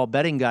Football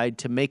Betting Guide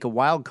to make a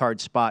wild card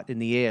spot in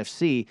the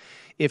AFC.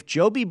 If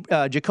Jacoby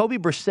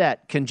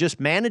Brissett can just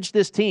manage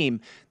this team,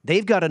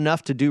 they've got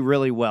enough to do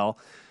really well.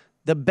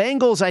 The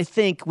Bengals, I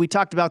think, we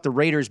talked about the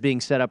Raiders being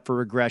set up for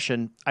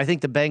regression. I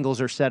think the Bengals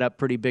are set up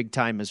pretty big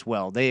time as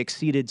well. They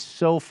exceeded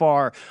so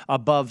far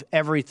above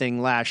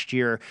everything last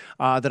year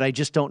that I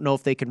just don't know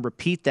if they can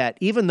repeat that,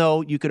 even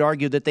though you could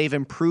argue that they've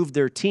improved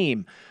their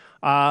team.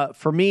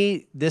 For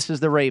me, this is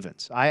the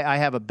Ravens. I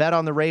have a bet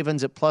on the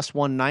Ravens at plus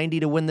 190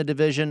 to win the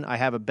division. I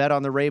have a bet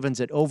on the Ravens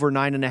at over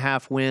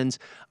 9.5 wins.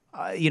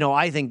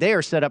 I think they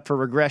are set up for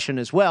regression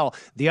as well,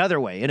 the other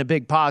way, in a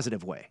big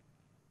positive way.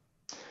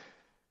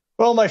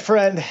 Well, my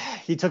friend,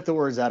 you took the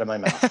words out of my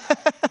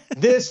mouth.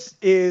 This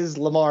is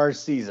Lamar's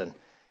season.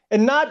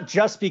 And not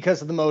just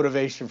because of the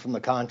motivation from the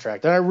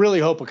contract. And I really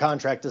hope a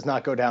contract does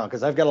not go down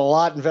because I've got a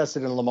lot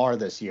invested in Lamar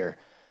this year.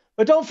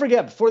 But don't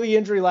forget, before the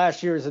injury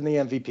last year is in the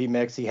MVP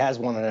mix, he has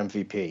won an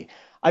MVP.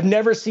 I've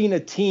never seen a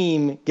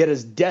team get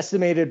as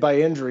decimated by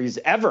injuries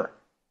ever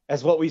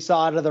as what we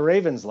saw out of the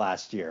Ravens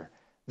last year.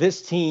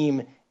 This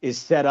team is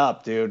set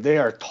up, dude. They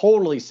are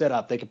totally set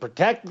up. They can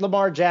protect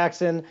Lamar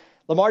Jackson.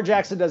 Lamar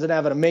Jackson doesn't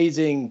have an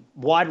amazing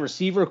wide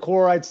receiver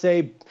core, I'd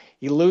say.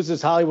 He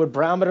loses Hollywood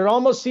Brown, but it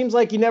almost seems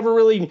like he never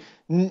really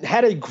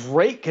had a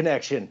great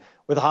connection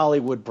with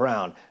Hollywood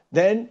Brown.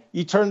 Then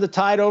you turn the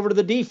tide over to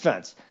the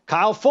defense.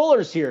 Kyle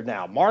Fuller's here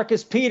now.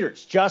 Marcus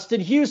Peters,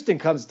 Justin Houston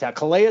comes to town.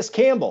 Calais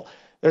Campbell.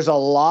 There's a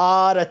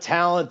lot of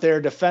talent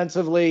there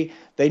defensively.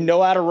 They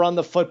know how to run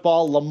the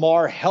football.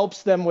 Lamar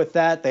helps them with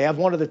that. They have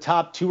one of the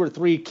top 2 or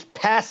 3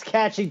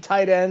 pass-catching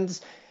tight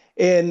ends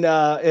in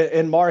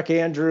Mark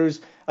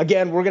Andrews.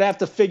 Again, we're going to have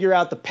to figure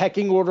out the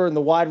pecking order in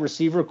the wide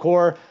receiver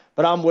core,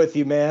 but I'm with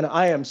you, man.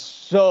 I am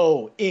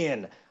so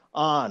in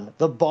on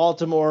the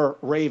Baltimore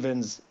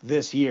Ravens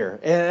this year.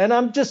 And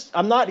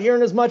I'm not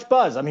hearing as much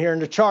buzz. I'm hearing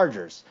the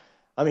Chargers.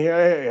 I'm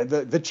hearing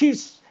the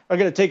Chiefs are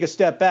going to take a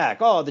step back.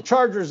 Oh, the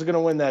Chargers are going to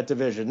win that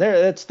division.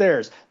 It's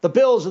theirs. The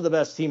Bills are the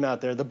best team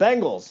out there. The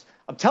Bengals.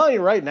 I'm telling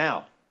you right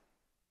now,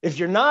 if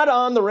you're not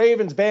on the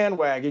Ravens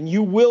bandwagon,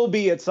 you will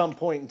be at some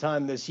point in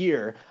time this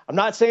year. I'm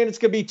not saying it's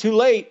going to be too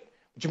late,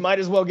 but you might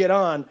as well get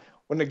on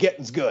when the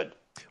getting's good.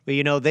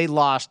 Well, they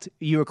lost.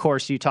 You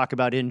talk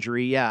about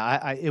injury.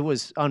 Yeah, it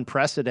was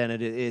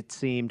unprecedented, it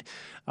seemed.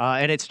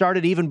 And it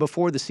started even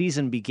before the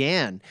season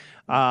began.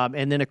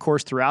 And then, of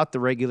course, throughout the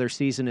regular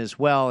season as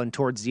well. And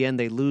towards the end,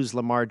 they lose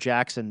Lamar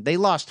Jackson. They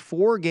lost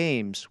 4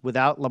 games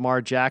without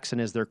Lamar Jackson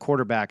as their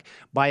quarterback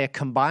by a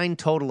combined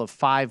total of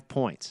 5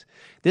 points.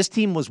 This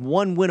team was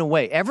 1 win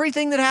away.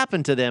 Everything that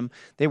happened to them,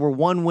 they were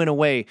 1 win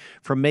away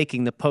from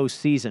making the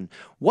postseason.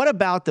 What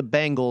about the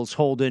Bengals,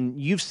 Holden?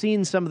 You've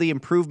seen some of the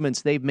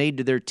improvements they've made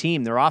to their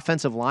team. Their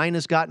offensive line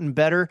has gotten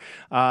better.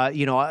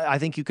 I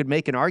think you could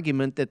make an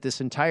argument that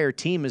this entire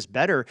team is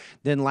better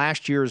than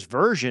last year's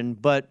version,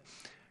 but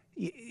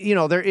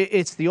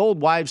it's the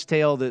old wives'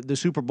 tale, the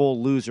Super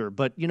Bowl loser,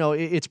 but,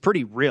 it's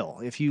pretty real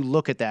if you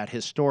look at that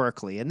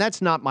historically. And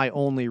that's not my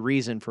only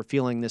reason for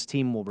feeling this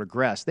team will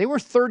regress. They were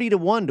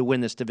 30-1 to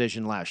win this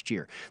division last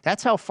year.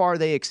 That's how far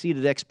they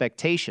exceeded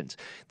expectations.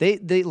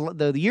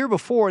 The year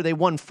before, they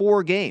won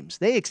 4 games.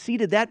 They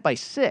exceeded that by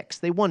 6.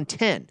 They won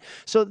 10.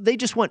 So they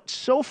just went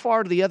so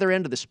far to the other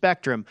end of the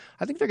spectrum.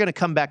 I think they're going to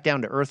come back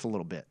down to earth a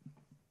little bit.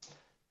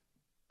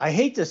 I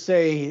hate to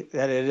say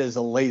that it is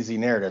a lazy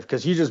narrative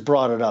because you just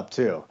brought it up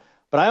too,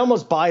 but I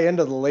almost buy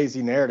into the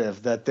lazy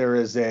narrative that there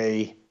is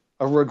a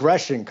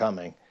regression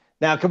coming.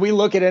 Now, can we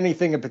look at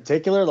anything in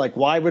particular? Like,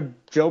 why would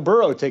Joe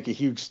Burrow take a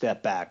huge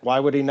step back? Why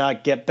would he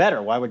not get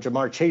better? Why would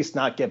Jamar Chase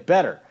not get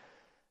better?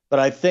 But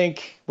I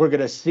think we're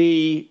going to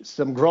see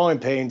some growing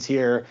pains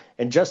here.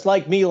 And just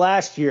like me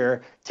last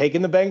year,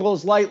 taking the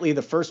Bengals lightly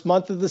the first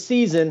month of the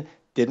season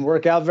didn't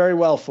work out very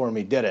well for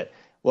me, did it?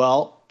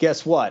 Well,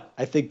 guess what?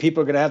 I think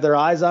people are going to have their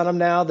eyes on them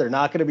now. They're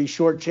not going to be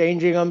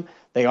shortchanging them.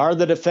 They are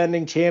the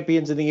defending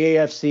champions in the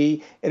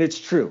AFC, and it's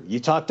true.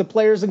 You talk to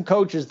players and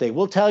coaches, they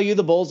will tell you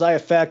the bullseye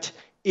effect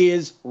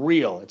is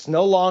real. It's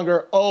no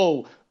longer,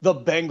 oh, the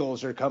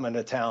Bengals are coming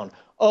to town.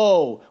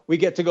 Oh, we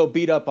get to go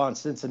beat up on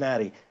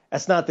Cincinnati.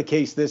 That's not the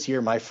case this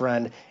year, my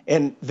friend.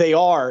 And they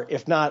are,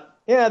 if not,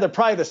 they're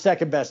probably the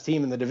second best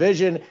team in the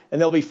division,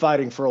 and they'll be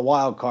fighting for a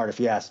wild card if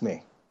you ask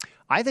me.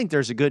 I think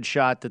there's a good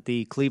shot that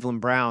the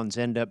Cleveland Browns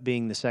end up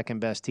being the second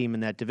best team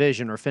in that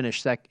division or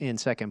finish in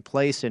second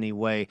place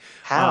anyway.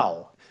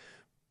 How?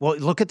 Well,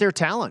 look at their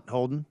talent,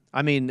 Holden.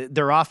 I mean,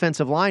 their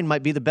offensive line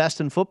might be the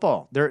best in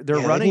football. Their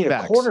running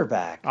backs. A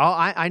quarterback.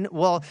 Oh,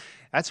 well,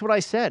 that's what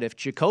I said. If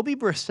Jacoby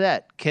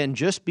Brissett can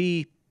just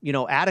be,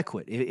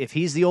 adequate, if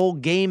he's the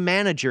old game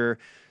manager,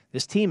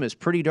 this team is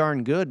pretty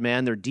darn good,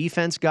 man. Their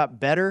defense got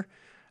better.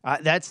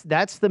 That's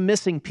the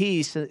missing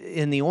piece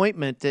in the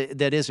ointment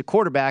that is a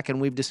quarterback, and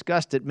we've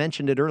discussed it,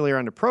 mentioned it earlier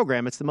on the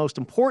program. It's the most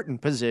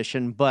important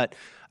position, but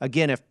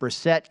again, if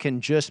Brissett can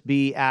just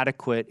be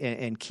adequate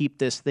and keep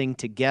this thing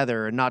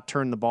together and not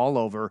turn the ball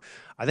over,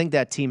 I think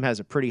that team has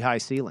a pretty high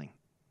ceiling.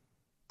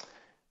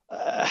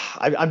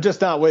 I'm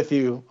just not with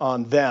you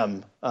on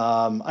them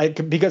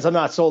because I'm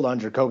not sold on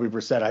Jacoby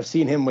Brissett. I've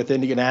seen him with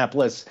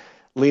Indianapolis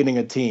leading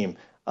a team.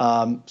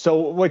 So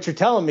what you're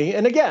telling me,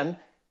 and again,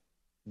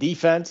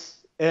 defense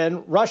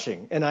and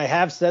rushing. And I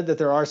have said that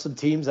there are some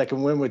teams that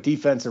can win with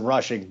defense and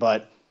rushing,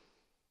 but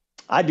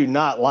I do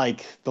not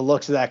like the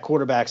looks of that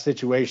quarterback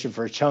situation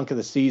for a chunk of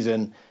the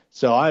season.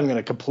 So I'm going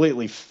to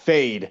completely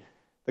fade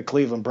the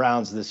Cleveland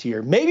Browns this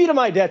year. Maybe to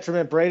my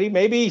detriment, Brady.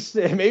 Maybe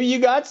you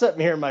got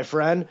something here, my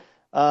friend.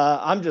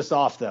 I'm just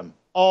off them.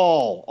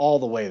 all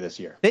the way this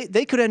year.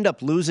 They could end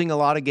up losing a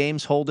lot of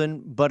games,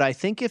 Holden, but I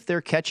think if they're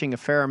catching a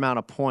fair amount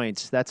of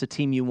points, that's a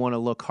team you want to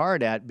look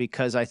hard at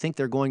because I think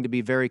they're going to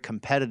be very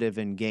competitive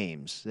in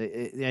games.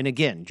 And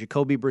again,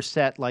 Jacoby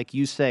Brissett, like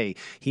you say,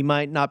 he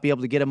might not be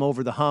able to get him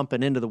over the hump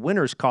and into the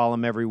winner's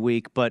column every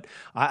week, but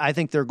I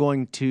think they're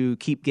going to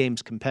keep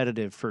games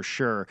competitive for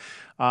sure.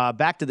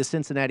 Back to the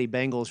Cincinnati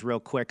Bengals real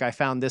quick. I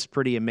found this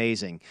pretty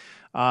amazing.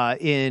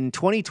 In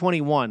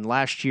 2021,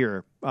 last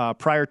year,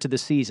 prior to the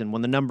season,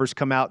 when the numbers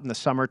come out in the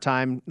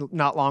summertime,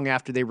 not long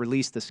after they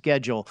release the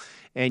schedule,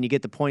 and you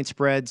get the point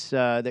spreads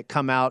that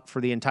come out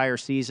for the entire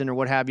season or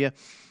what have you,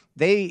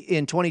 they,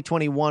 in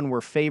 2021,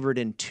 were favored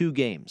in 2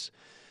 games.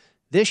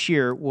 This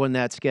year, when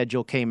that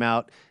schedule came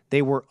out,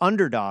 they were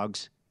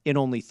underdogs in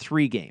only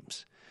 3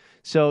 games.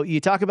 So you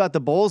talk about the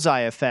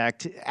bullseye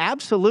effect.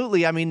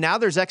 Absolutely. I mean, now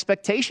there's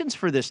expectations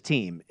for this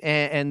team,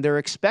 and they're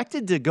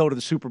expected to go to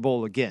the Super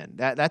Bowl again.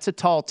 That's a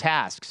tall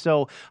task.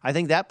 So I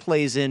think that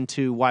plays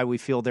into why we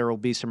feel there will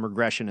be some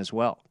regression as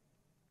well.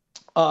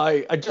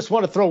 I just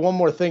want to throw one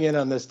more thing in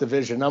on this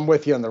division. I'm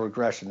with you on the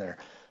regression there.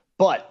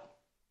 But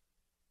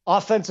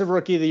offensive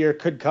rookie of the year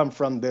could come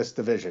from this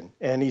division.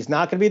 And he's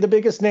not going to be the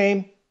biggest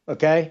name,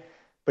 okay?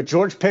 But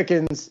George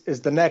Pickens is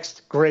the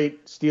next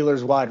great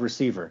Steelers wide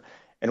receiver.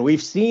 And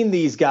we've seen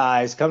these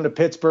guys come to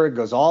Pittsburgh,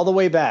 goes all the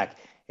way back.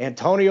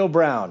 Antonio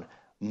Brown,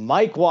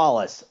 Mike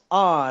Wallace,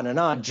 on and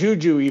on.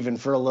 Juju even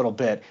for a little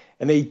bit.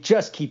 And they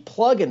just keep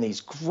plugging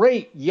these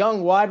great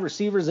young wide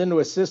receivers into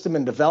a system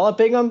and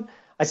developing them.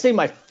 I say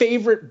my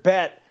favorite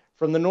bet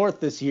from the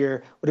North this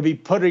year would be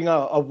putting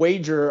a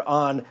wager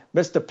on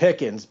Mr.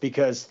 Pickens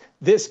because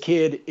this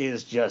kid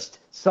is just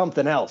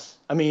something else.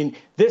 I mean,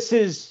 this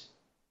is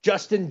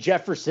Justin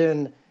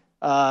Jefferson,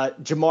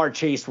 Jamar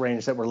Chase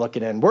range that we're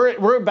looking in.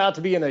 We're about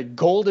to be in a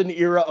golden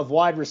era of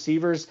wide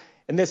receivers,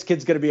 and this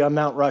kid's going to be on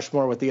Mount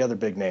Rushmore with the other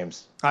big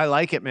names. I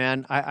like it,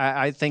 man.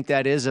 I think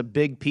that is a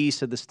big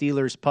piece of the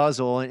Steelers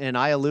puzzle, and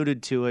I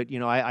alluded to it. You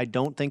know, I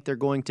don't think they're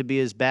going to be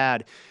as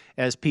bad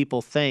as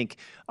people think.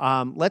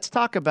 Let's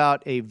talk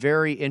about a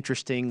very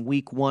interesting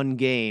Week 1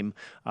 game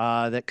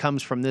that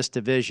comes from this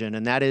division,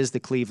 and that is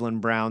the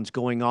Cleveland Browns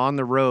going on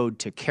the road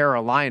to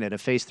Carolina to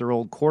face their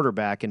old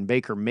quarterback in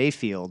Baker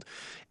Mayfield.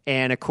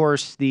 And, of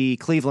course, the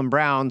Cleveland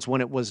Browns,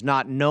 when it was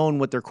not known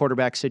what their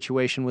quarterback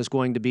situation was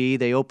going to be,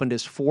 they opened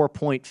as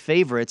 4-point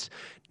favorites.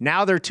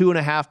 Now they're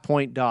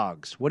 2.5-point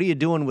dogs. What are you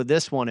doing with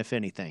this one, if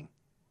anything?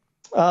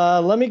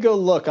 Let me go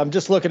look. I'm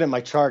just looking at my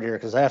chart here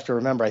because I have to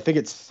remember. I think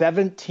it's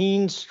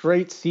 17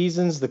 straight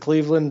seasons the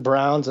Cleveland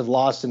Browns have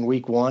lost in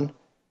Week 1.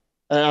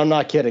 And I'm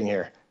not kidding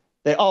here.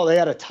 They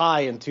had a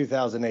tie in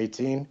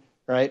 2018,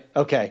 right?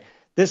 Okay.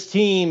 This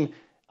team,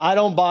 I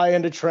don't buy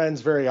into trends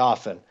very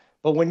often.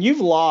 But when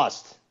you've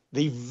lost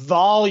the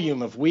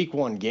volume of Week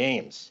 1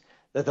 games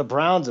that the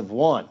Browns have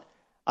won,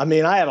 I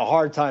mean, I have a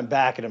hard time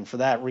backing them for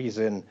that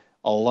reason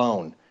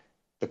alone.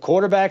 The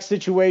quarterback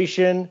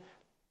situation,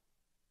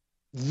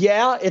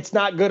 yeah, it's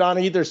not good on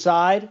either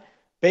side.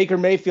 Baker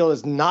Mayfield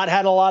has not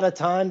had a lot of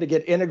time to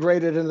get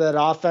integrated into that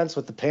offense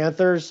with the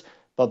Panthers.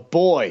 But,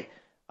 boy,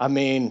 I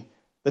mean,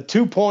 the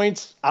 2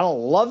 points, I don't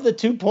love the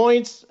 2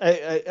 points.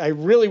 I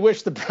really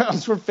wish the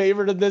Browns were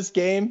favored in this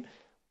game.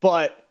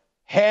 But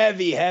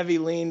heavy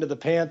lean to the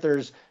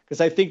Panthers because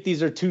I think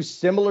these are two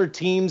similar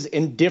teams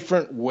in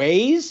different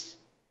ways.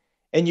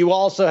 And you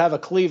also have a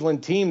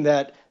Cleveland team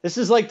that this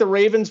is like the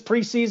Ravens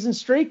preseason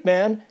streak,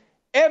 man.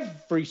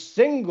 Every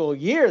single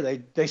year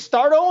they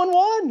start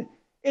 0-1.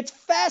 It's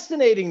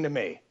fascinating to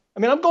me. I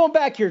mean, I'm going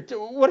back here to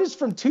what is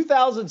from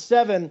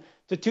 2007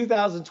 to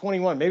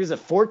 2021. Maybe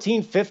it's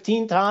 14,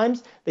 15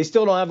 times. They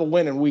still don't have a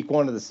win in Week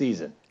 1 of the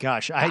season.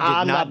 Gosh,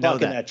 I'm not know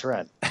bucking that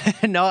trend.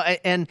 No,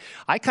 and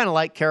I kind of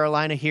like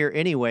Carolina here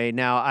anyway.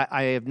 Now,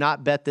 I have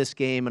not bet this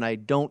game, and I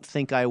don't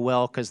think I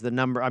will because the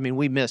number, I mean,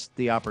 we missed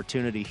the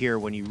opportunity here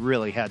when you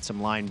really had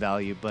some line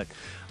value. But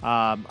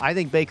I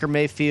think Baker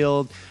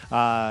Mayfield,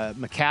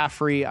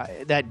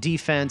 McCaffrey, that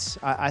defense,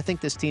 I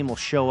think this team will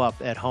show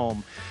up at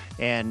home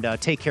and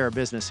take care of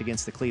business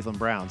against the Cleveland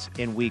Browns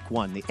in Week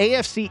 1. The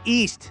AFC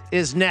East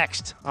is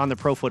next on the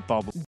Pro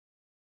Football.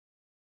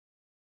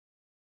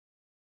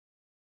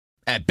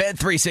 At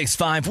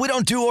Bet365, we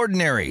don't do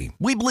ordinary.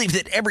 We believe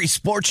that every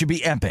sport should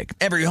be epic.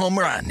 Every home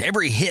run,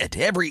 every hit,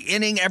 every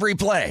inning, every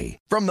play.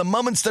 From the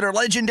moments that are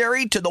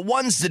legendary to the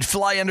ones that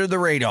fly under the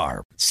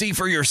radar. See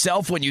for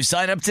yourself when you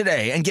sign up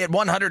today and get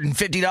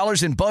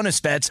 $150 in bonus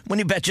bets when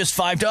you bet just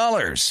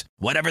 $5.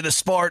 Whatever the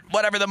sport,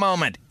 whatever the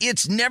moment,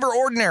 it's never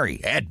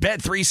ordinary at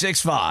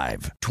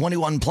Bet365.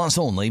 21 plus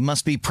only.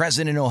 Must be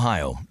present in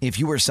Ohio. If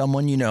you or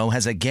someone you know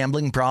has a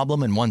gambling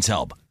problem and wants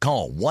help,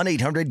 call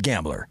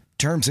 1-800-GAMBLER.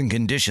 Terms and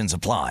conditions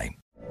apply.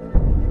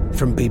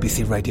 From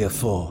BBC Radio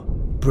 4,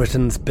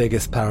 Britain's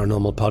biggest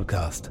paranormal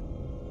podcast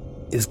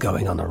is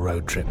going on a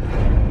road trip.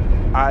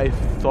 I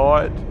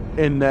thought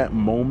in that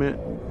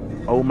moment,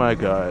 oh my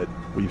God,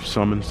 we've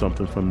summoned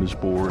something from this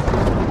board.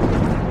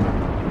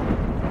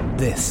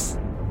 This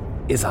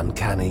is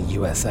Uncanny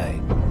USA.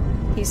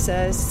 He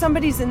says,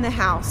 somebody's in the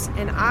house,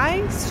 and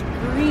I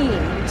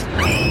screamed.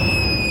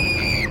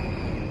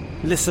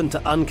 Listen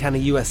to Uncanny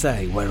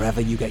USA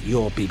wherever you get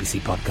your BBC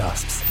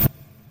podcasts,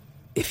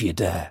 if you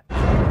dare.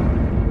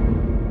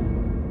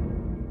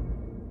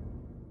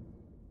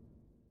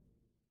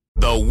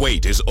 The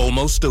wait is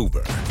almost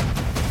over.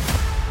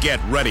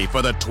 Get ready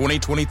for the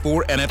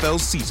 2024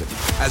 NFL season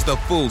as the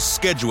full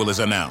schedule is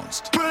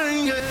announced.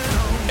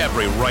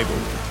 Every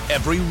rivalry,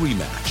 every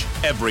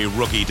rematch, every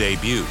rookie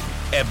debut,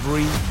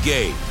 every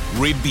game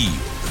revealed.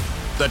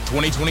 The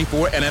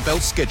 2024 NFL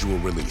schedule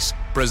release,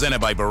 presented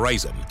by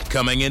Verizon,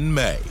 coming in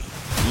May.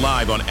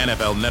 Live on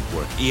NFL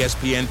Network,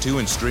 ESPN2,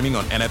 and streaming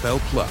on NFL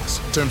Plus.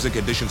 Terms and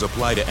conditions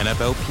apply to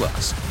NFL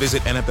Plus.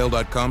 Visit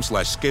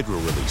NFL.com/schedule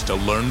release to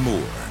learn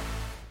more.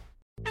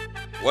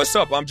 What's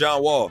up? I'm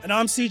John Wall. And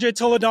I'm CJ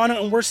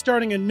Toledano, and we're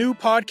starting a new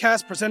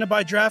podcast presented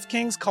by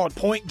DraftKings called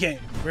Point Game.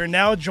 We're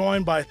now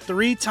joined by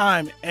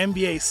three-time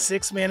NBA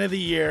Sixth Man of the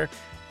Year,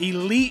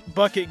 elite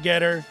bucket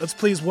getter. Let's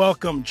please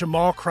welcome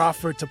Jamal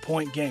Crawford to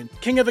Point Game.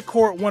 King of the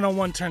Court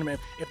one-on-one tournament.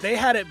 If they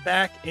had it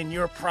back in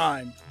your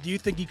prime, do you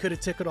think you could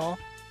have took it all?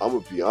 I'm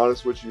going to be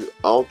honest with you.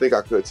 I don't think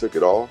I could have took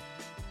it all,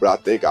 but I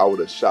think I would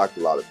have shocked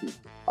a lot of people.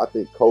 I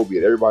think Kobe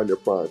and everybody in their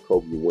prime,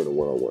 Kobe would win a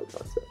one-on-one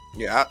contest.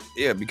 Yeah,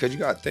 because you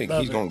got to think,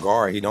 he's going to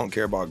guard. He don't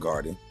care about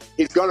guarding.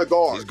 He's going to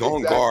guard. He's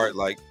going to guard.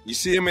 Like, you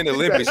see him in the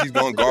Olympics, he's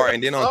going to guard.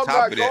 And then on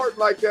top of that. I'm not guarding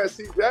like that,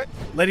 see that?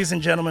 Ladies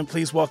and gentlemen,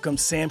 please welcome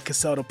Sam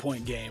Cassell to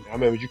Point Game. I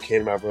remember you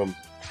came to my room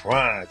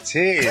crying,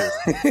 tears,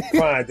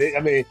 crying. I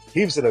mean,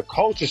 he was in a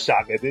culture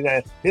shock. And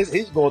then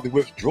he's going through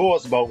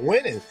withdrawals about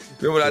winning.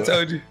 Remember what I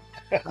told you?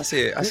 I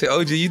said,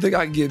 OG, you think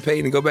I can get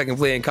paid and go back and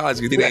play in college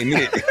because it ain't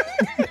it?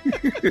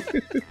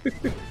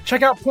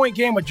 Check out Point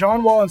Game with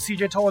John Wall and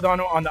CJ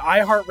Toledano on the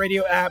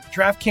iHeartRadio app,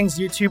 DraftKings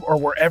YouTube, or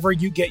wherever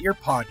you get your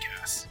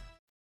podcasts.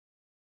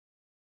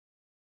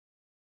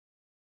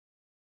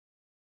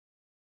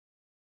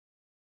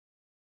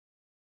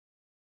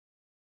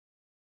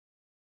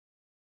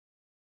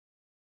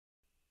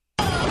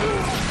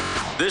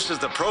 This is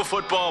the Pro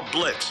Football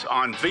Blitz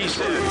on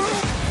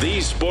VSiN,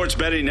 the Sports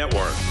Betting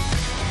Network.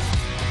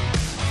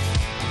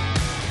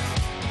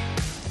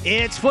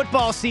 It's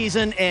football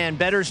season, and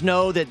bettors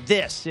know that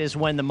this is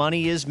when the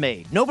money is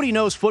made. Nobody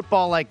knows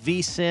football like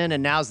VSiN,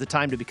 and now's the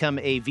time to become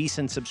a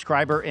VSiN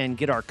subscriber and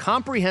get our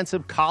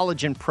comprehensive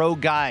college and pro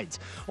guides.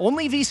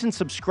 Only VSiN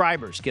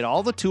subscribers get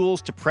all the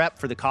tools to prep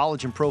for the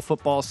college and pro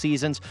football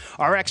seasons.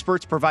 Our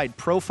experts provide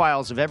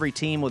profiles of every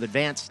team with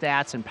advanced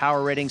stats and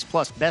power ratings,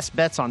 plus best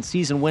bets on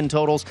season win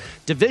totals,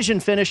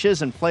 division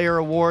finishes, and player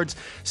awards.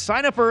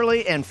 Sign up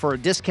early, and for a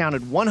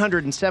discounted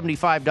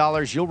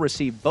 $175, you'll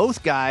receive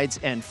both guides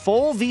and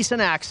full VSiN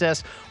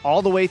access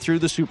all the way through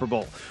the Super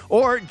Bowl.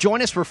 Or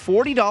join us for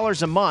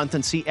 $40 a month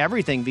and see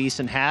everything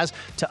VSiN has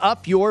to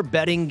up your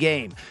betting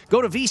game.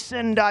 Go to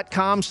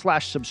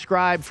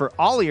vsin.com/subscribe for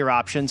all of your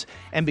options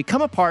and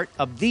become a part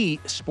of the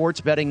Sports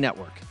Betting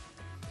Network.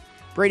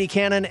 Brady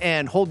Cannon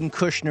and Holden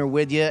Kushner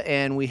with you,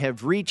 and we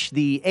have reached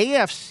the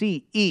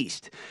AFC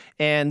East.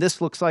 And this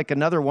looks like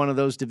another one of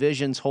those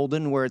divisions,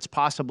 Holden, where it's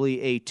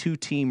possibly a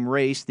two-team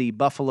race. The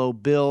Buffalo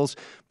Bills,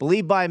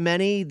 believed by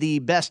many, the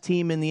best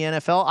team in the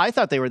NFL. I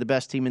thought they were the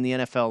best team in the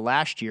NFL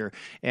last year,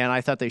 and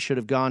I thought they should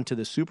have gone to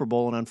the Super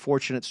Bowl. An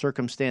unfortunate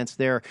circumstance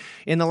there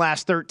in the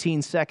last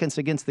 13 seconds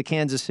against the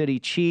Kansas City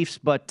Chiefs,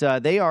 but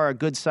they are a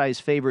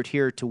good-sized favorite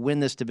here to win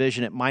this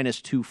division at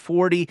minus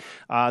 240.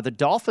 The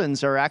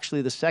Dolphins are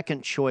actually the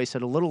second choice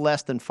at a little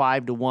less than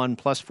 5-1,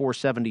 plus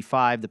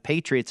 475. The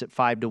Patriots at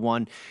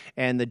 5-1,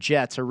 and the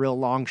Jets, a real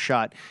long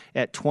shot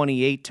at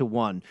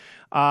 28-1.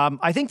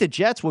 I think the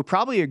Jets would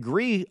probably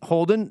agree,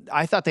 Holden.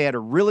 I thought they had a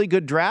really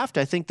good draft.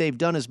 I think they've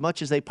done as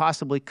much as they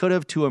possibly could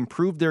have to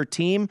improve their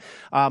team.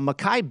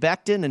 Mekhi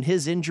Becton and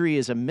his injury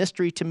is a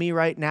mystery to me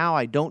right now.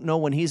 I don't know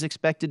when he's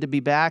expected to be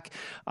back.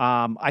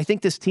 I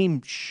think this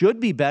team should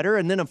be better.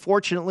 And then,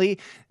 unfortunately,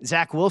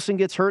 Zach Wilson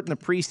gets hurt in the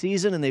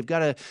preseason, and they've got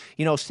to,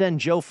 send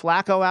Joe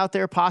Flacco out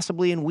there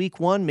possibly in week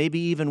 1, maybe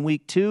even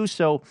week 2.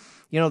 So,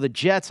 the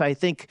Jets, I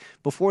think,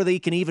 before they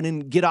can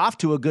even get off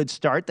to a good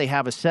start, they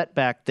have a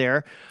setback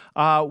there.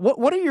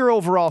 What are your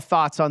overall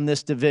thoughts on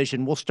this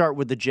division? We'll start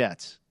with the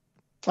Jets.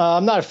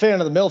 I'm not a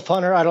fan of the MILF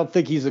Hunter. I don't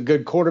think he's a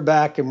good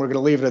quarterback, and we're going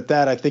to leave it at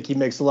that. I think he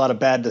makes a lot of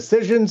bad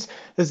decisions.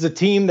 This is a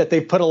team that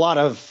they've put a lot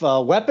of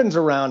weapons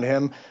around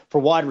him for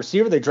wide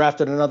receiver. They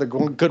drafted another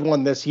good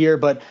one this year,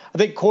 but I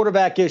think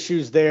quarterback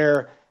issues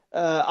there,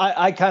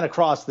 I kind of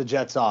crossed the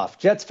Jets off.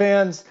 Jets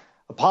fans,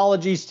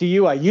 apologies to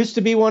you. I used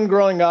to be one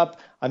growing up.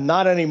 I'm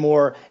not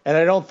anymore, and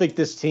I don't think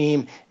this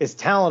team is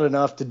talented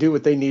enough to do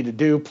what they need to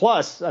do.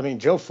 Plus,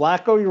 Joe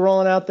Flacco, you're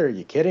rolling out there. Are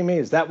you kidding me?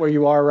 Is that where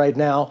you are right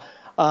now?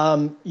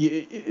 To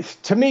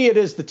me, it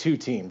is the two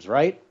teams,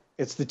 right?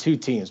 It's the two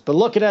teams. But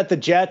looking at the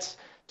Jets,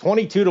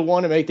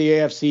 22-1 to make the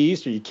AFC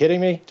East. Are you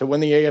kidding me? To win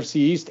the AFC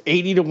East,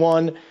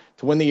 80-1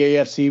 to win the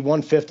AFC,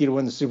 150 to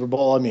win the Super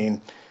Bowl.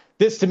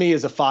 This to me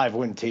is a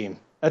 5-win team.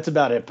 That's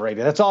about it,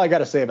 Brady. That's all I got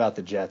to say about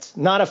the Jets.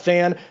 Not a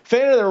fan.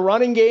 Fan of their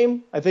running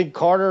game. I think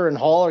Carter and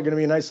Hall are going to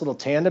be a nice little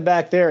tandem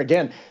back there.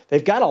 Again,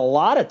 they've got a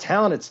lot of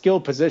talented skill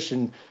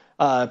positions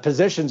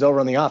over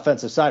on the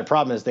offensive side.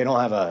 Problem is they don't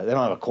have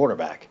a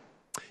quarterback.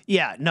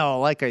 Yeah, no,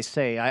 like I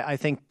say, I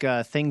think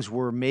things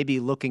were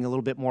maybe looking a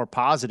little bit more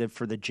positive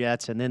for the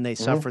Jets, and then they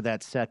suffered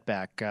that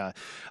setback. A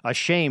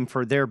shame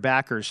for their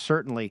backers,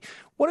 certainly.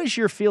 What is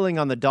your feeling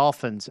on the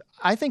Dolphins?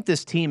 I think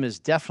this team has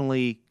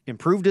definitely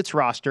improved its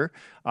roster.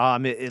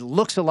 It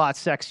looks a lot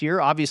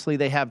sexier. Obviously,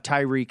 they have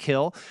Tyreek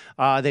Hill.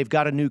 They've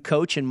got a new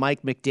coach in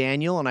Mike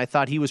McDaniel, and I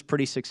thought he was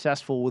pretty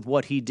successful with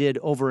what he did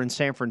over in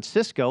San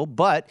Francisco,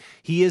 but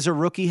he is a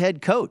rookie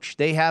head coach.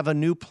 They have a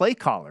new play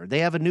caller. They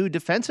have a new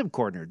defensive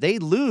coordinator. They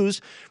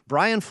lose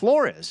Brian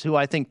Flores, who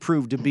I think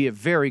proved to be a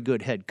very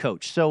good head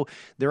coach. So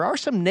there are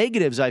some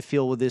negatives, I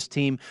feel, with this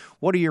team.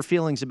 What are your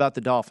feelings about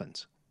the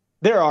Dolphins?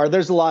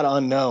 There's a lot of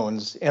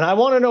unknowns, and I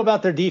want to know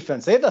about their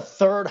defense. They had the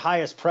third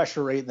highest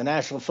pressure rate in the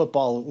National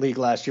Football League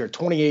last year,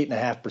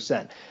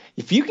 28.5%.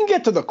 If you can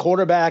get to the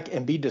quarterback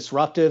and be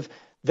disruptive,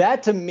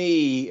 that to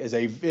me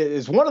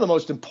is one of the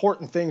most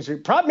important things,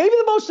 probably maybe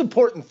the most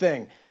important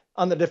thing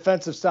on the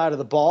defensive side of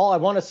the ball. I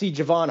want to see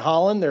Javon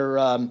Holland,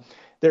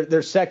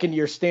 their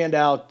second-year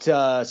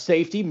standout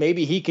safety.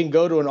 Maybe he can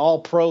go to an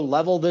all-pro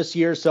level this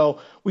year. So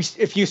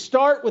if you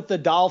start with the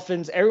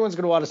Dolphins, everyone's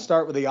going to want to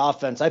start with the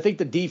offense. I think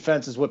the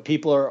defense is what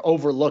people are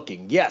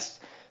overlooking.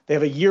 Yes, they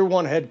have a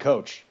year-one head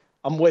coach.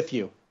 I'm with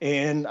you.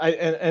 And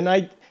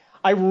I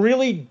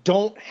really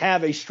don't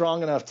have a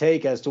strong enough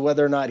take as to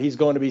whether or not he's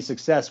going to be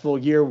successful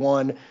in year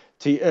one.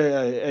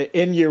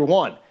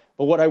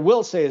 But what I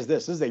will say is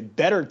this is a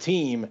better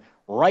team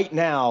right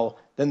now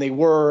than they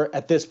were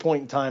at this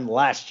point in time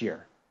last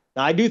year.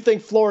 Now, I do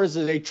think Flores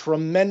is a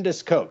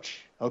tremendous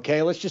coach.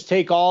 Okay, let's just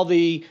take all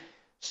the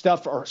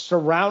stuff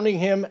surrounding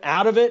him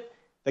out of it.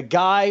 The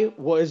guy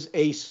was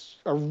a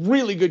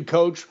really good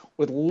coach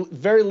with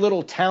very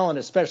little talent,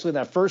 especially in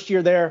that first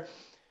year there.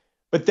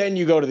 But then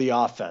you go to the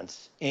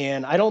offense,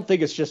 and I don't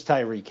think it's just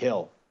Tyreek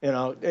Hill.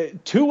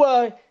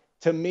 Tua,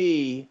 to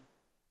me,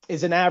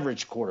 is an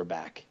average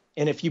quarterback.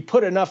 And if you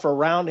put enough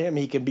around him,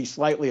 he can be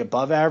slightly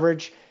above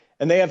average.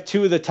 And they have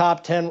two of the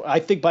top 10. I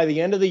think by the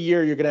end of the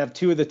year, you're going to have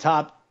two of the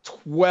top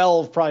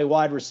 12 probably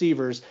wide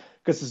receivers,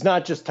 because it's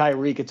not just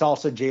Tyreek, it's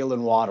also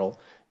Jalen Waddle.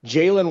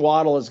 Jalen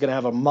Waddle is going to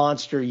have a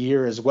monster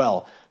year as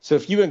well. So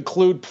if you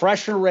include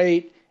pressure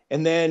rate,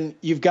 and then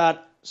you've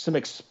got some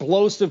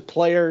explosive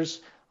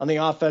players on the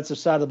offensive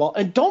side of the ball.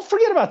 And don't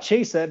forget about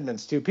Chase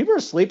Edmonds, too. People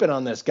are sleeping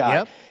on this guy.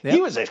 Yep.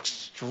 He was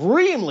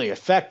extremely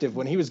effective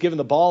when he was given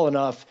the ball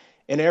enough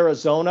in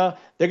Arizona.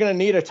 They're going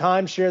to need a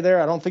timeshare there.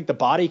 I don't think the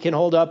body can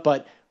hold up,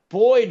 but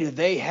boy, do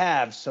they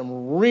have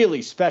some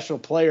really special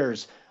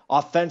players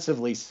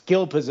offensively,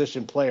 skill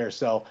position players.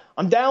 So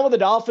I'm down with the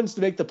Dolphins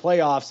to make the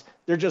playoffs.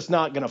 They're just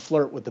not going to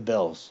flirt with the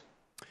Bills.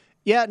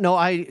 Yeah, no,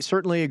 I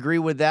certainly agree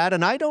with that,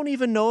 and I don't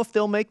even know if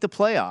they'll make the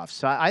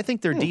playoffs. I think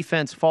their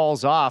defense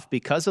falls off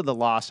because of the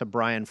loss of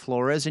Brian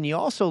Flores, and you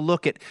also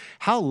look at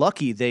how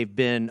lucky they've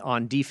been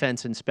on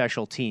defense and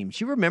special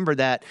teams. You remember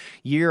that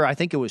year, I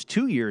think it was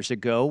 2 years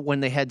ago,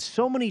 when they had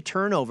so many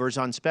turnovers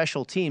on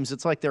special teams.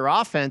 It's like their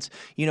offense,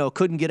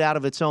 couldn't get out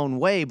of its own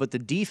way, but the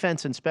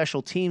defense and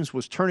special teams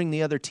was turning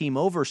the other team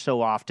over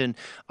so often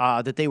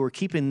that they were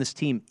keeping this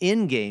team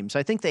in games.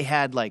 I think they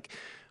had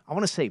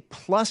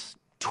plus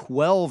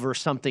 12 or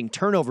something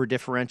turnover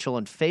differential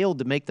and failed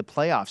to make the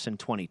playoffs in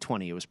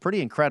 2020. It was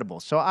pretty incredible.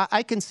 So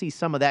I can see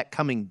some of that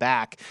coming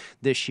back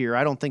this year.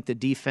 I don't think the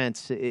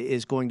defense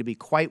is going to be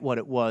quite what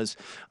it was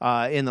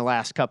in the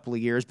last couple of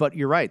years, but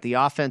you're right. The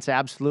offense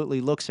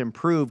absolutely looks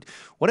improved.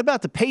 What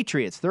about the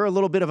Patriots? They're a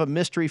little bit of a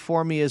mystery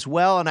for me as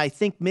well, and I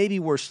think maybe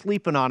we're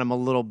sleeping on them a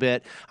little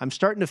bit. I'm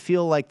starting to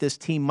feel like this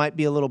team might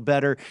be a little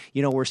better.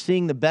 We're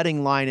seeing the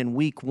betting line in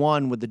week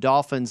 1 with the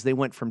Dolphins. They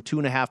went from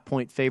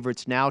 2.5-point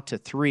favorites now to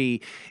 3.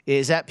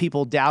 Is that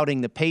people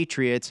doubting the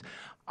Patriots?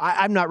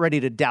 I'm not ready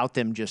to doubt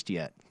them just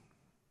yet.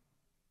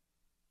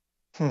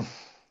 I'm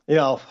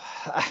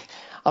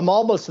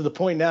almost to the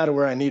point now to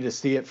where I need to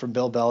see it from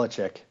Bill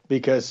Belichick,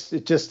 because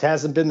it just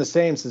hasn't been the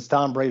same since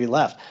Tom Brady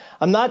left.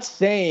 I'm not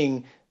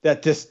saying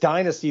that this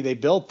dynasty they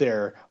built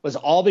there was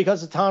all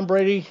because of Tom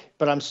Brady,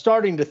 but I'm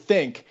starting to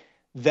think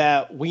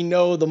that we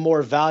know the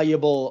more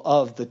valuable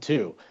of the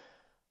two.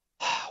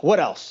 What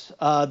else?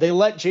 They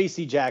let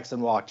J.C. Jackson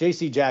walk.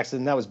 J.C.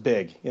 Jackson, that was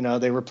big.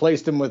 They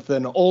replaced him with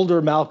an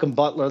older Malcolm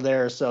Butler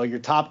there. So your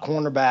top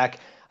cornerback,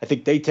 I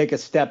think they take a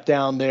step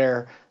down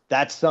there.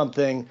 That's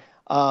something.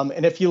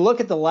 And if you look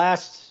at the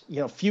last,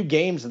 few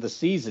games of the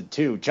season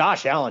too,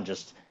 Josh Allen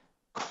just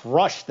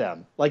crushed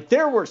them. Like,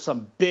 there were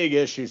some big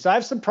issues. I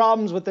have some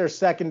problems with their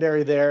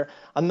secondary there.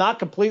 I'm not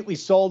completely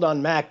sold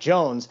on Mac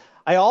Jones.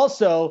 I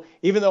also,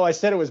 even though I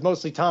said it was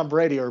mostly Tom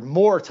Brady or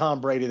more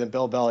Tom Brady than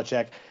Bill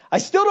Belichick, I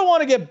still don't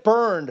want to get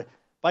burned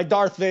by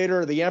Darth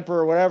Vader or the Emperor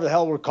or whatever the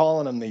hell we're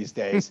calling him these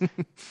days.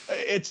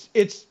 It's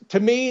to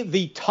me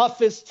the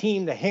toughest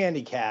team to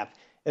handicap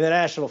in the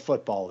National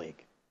Football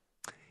League.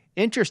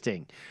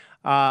 Interesting.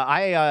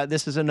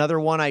 This is another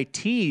one I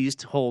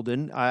teased,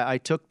 Holden. I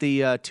took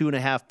the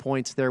 2.5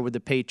 points there with the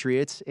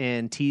Patriots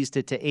and teased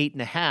it to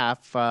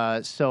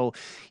 8.5. So,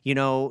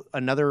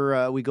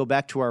 another, we go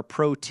back to our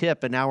pro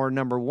tip in hour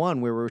number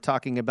 1, where we were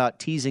talking about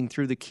teasing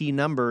through the key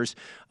numbers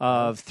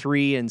of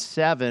 3 and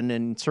 7.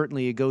 And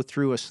certainly you go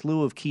through a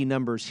slew of key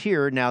numbers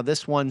here. Now,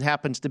 this one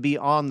happens to be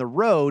on the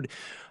road.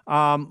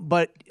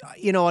 But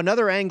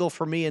another angle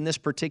for me in this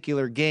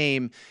particular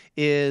game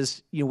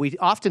is, we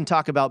often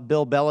talk about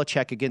Bill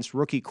Belichick against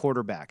rookie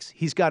quarterbacks.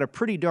 He's got a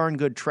pretty darn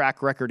good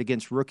track record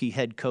against rookie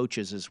head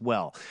coaches as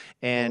well.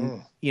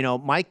 And,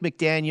 Mike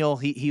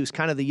McDaniel, he was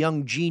kind of the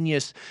young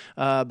genius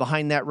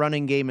behind that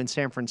running game in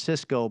San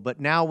Francisco. But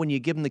now when you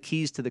give him the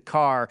keys to the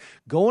car,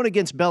 going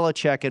against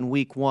Belichick in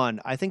week 1,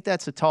 I think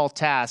that's a tall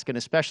task, and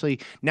especially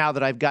now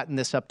that I've gotten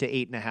this up to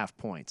 8.5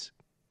 points.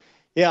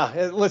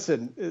 Yeah,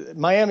 listen,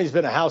 Miami's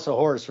been a house of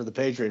horrors for the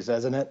Patriots,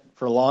 hasn't it?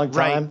 For a long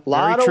time.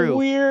 Right. Very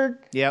true.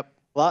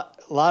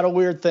 Lot of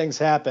weird things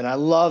happen. I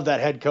love that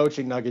head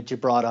coaching nugget you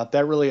brought up.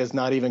 That really has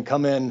not even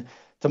come in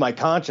to my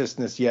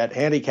consciousness yet,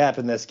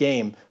 handicapping this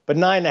game. But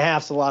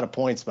 9.5's a lot of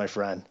points, my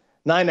friend.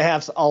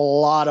 9.5's a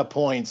lot of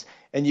points.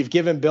 And you've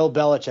given Bill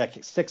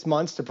Belichick 6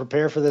 months to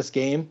prepare for this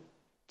game.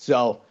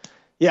 So,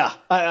 yeah,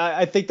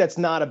 I think that's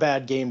not a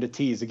bad game to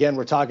tease. Again,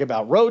 we're talking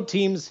about road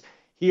teams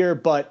here,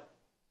 but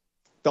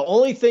the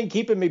only thing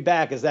keeping me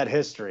back is that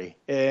history.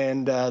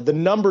 And the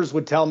numbers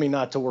would tell me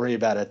not to worry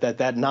about it, that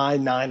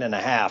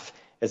 9.5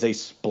 is a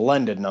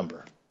splendid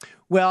number.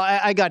 Well,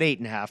 I got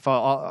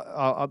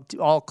 8.5.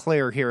 All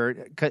clear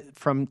here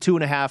from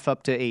 2.5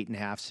 up to 8.5,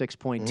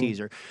 6-point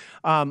teaser.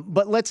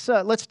 But let's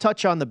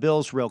touch on the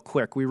Bills real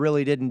quick. We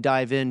really didn't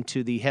dive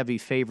into the heavy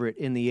favorite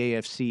in the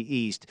AFC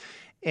East.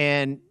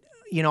 And,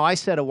 I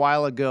said a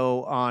while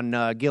ago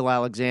on Gil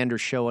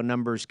Alexander's show, A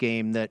Numbers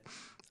Game, that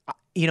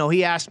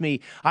he asked me,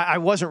 I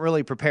wasn't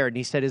really prepared. And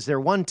he said, is there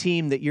one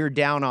team that you're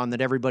down on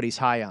that everybody's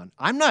high on?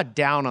 I'm not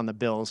down on the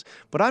Bills,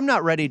 but I'm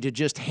not ready to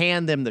just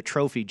hand them the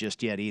trophy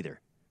just yet either.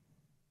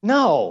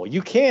 No,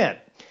 you can't.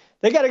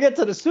 They got to get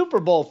to the Super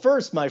Bowl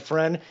first, my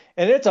friend.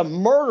 And it's a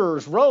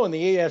murderer's row in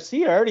the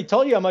AFC. I already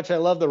told you how much I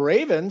love the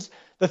Ravens.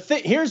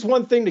 Here's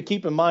one thing to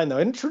keep in mind, though.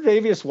 Isn't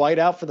Tre'Davious White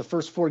out for the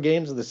first 4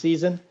 games of the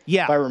season?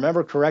 Yeah. If I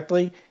remember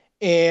correctly.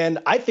 And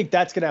I think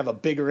that's going to have a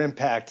bigger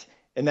impact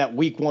in that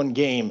week 1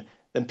 game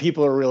than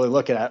people are really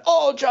looking at.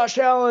 Oh, Josh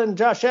Allen.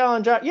 Josh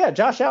Allen's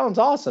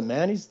awesome,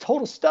 man. He's a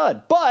total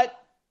stud.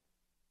 But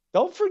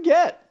don't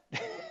forget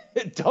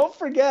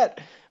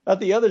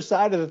about the other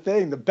side of the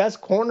thing. The best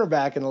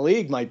cornerback in the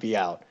league might be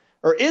out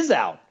or is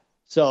out.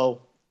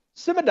 So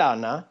simmer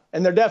down now.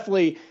 And they're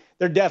definitely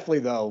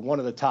though one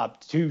of the top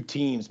 2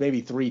 teams,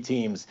 maybe 3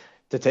 teams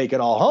to take it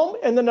all home.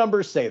 And the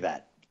numbers say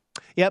that.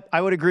 Yep,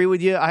 I would agree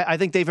with you. I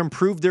think they've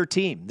improved their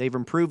team. They've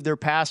improved their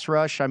pass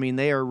rush. I mean,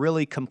 they are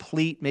really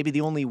complete. Maybe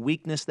the only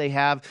weakness they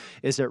have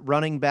is at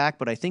running back,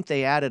 but I think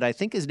they added,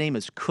 his name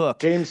is Cook.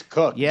 James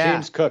Cook. Yeah.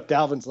 James Cook,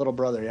 Dalvin's little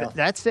brother, yeah.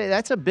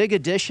 That's a big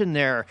addition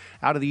there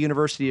out of the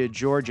University of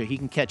Georgia. He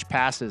can catch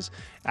passes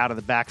out of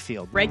the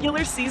backfield.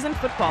 Regular season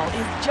football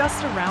is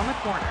just around the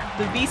corner.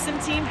 The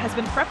VSiN team has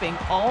been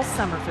prepping all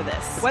summer for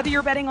this. Whether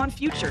you're betting on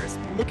futures,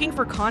 looking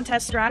for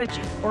contest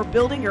strategy, or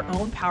building your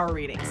own power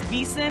ratings,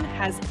 VSiN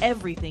has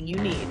everything you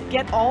need.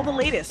 Get all the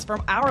latest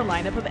from our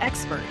lineup of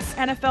experts.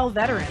 NFL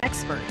veteran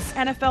experts,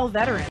 NFL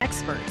veteran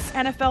experts,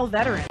 NFL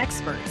veteran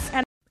experts,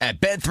 and at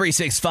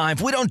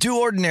Bet365, we don't do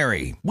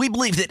ordinary. We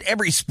believe that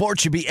every sport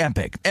should be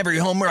epic. Every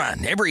home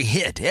run, every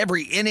hit,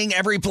 every inning,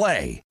 every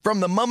play. From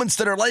the moments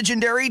that are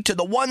legendary to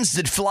the ones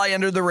that fly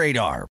under the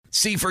radar.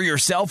 See for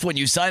yourself when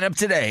you sign up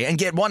today and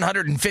get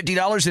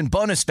 $150 in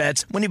bonus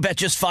bets when you bet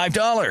just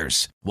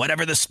 $5.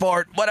 Whatever the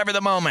sport, whatever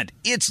the moment,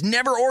 it's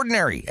never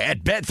ordinary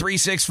at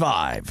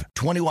Bet365.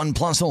 21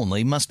 plus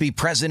only. Must be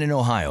present in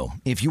Ohio.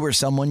 If you or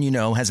someone you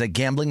know has a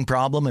gambling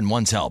problem and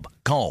wants help,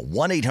 call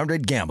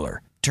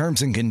 1-800-GAMBLER.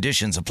 Terms and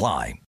conditions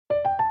apply.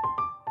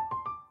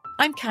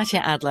 I'm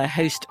Katya Adler,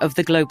 host of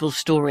The Global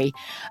Story.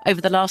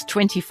 Over the last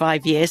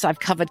 25 years,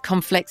 I've covered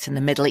conflicts in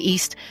the Middle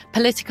East,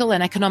 political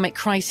and economic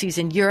crises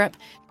in Europe,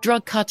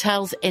 drug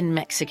cartels in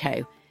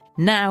Mexico.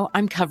 Now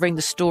I'm covering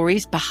the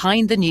stories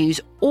behind the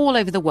news all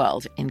over the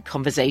world in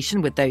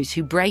conversation with those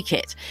who break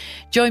it.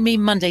 Join me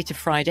Monday to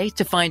Friday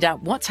to find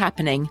out what's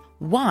happening,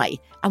 why,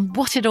 and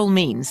what it all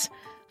means.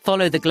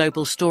 Follow The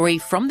Global Story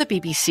from the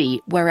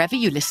BBC wherever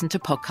you listen to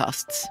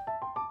podcasts.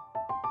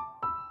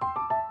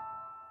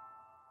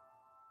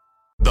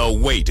 The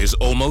wait is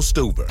almost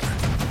over.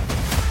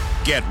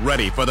 Get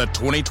ready for the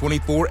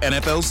 2024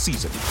 NFL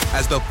season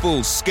as the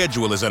full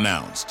schedule is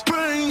announced.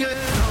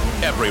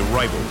 Every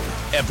rivalry,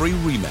 every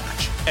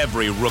rematch,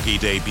 every rookie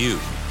debut,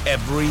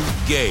 every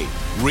game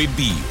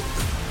revealed.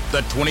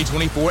 The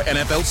 2024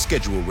 NFL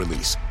schedule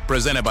release,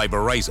 presented by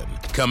Verizon,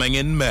 coming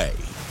in May.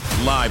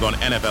 Live on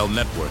NFL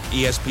Network,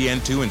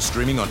 ESPN2, and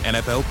streaming on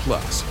NFL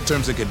Plus.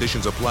 Terms and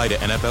conditions apply to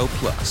NFL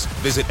Plus.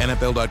 Visit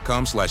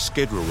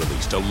NFL.com/schedule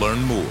release to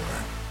learn more.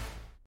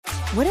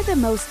 What do the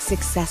most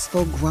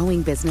successful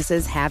growing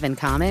businesses have in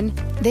common?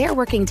 They're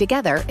working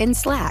together in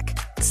Slack.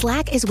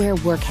 Slack is where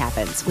work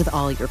happens with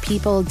all your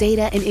people,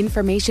 data, and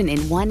information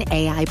in one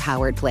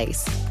AI-powered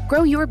place.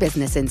 Grow your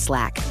business in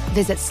Slack.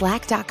 Visit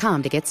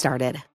slack.com to get started.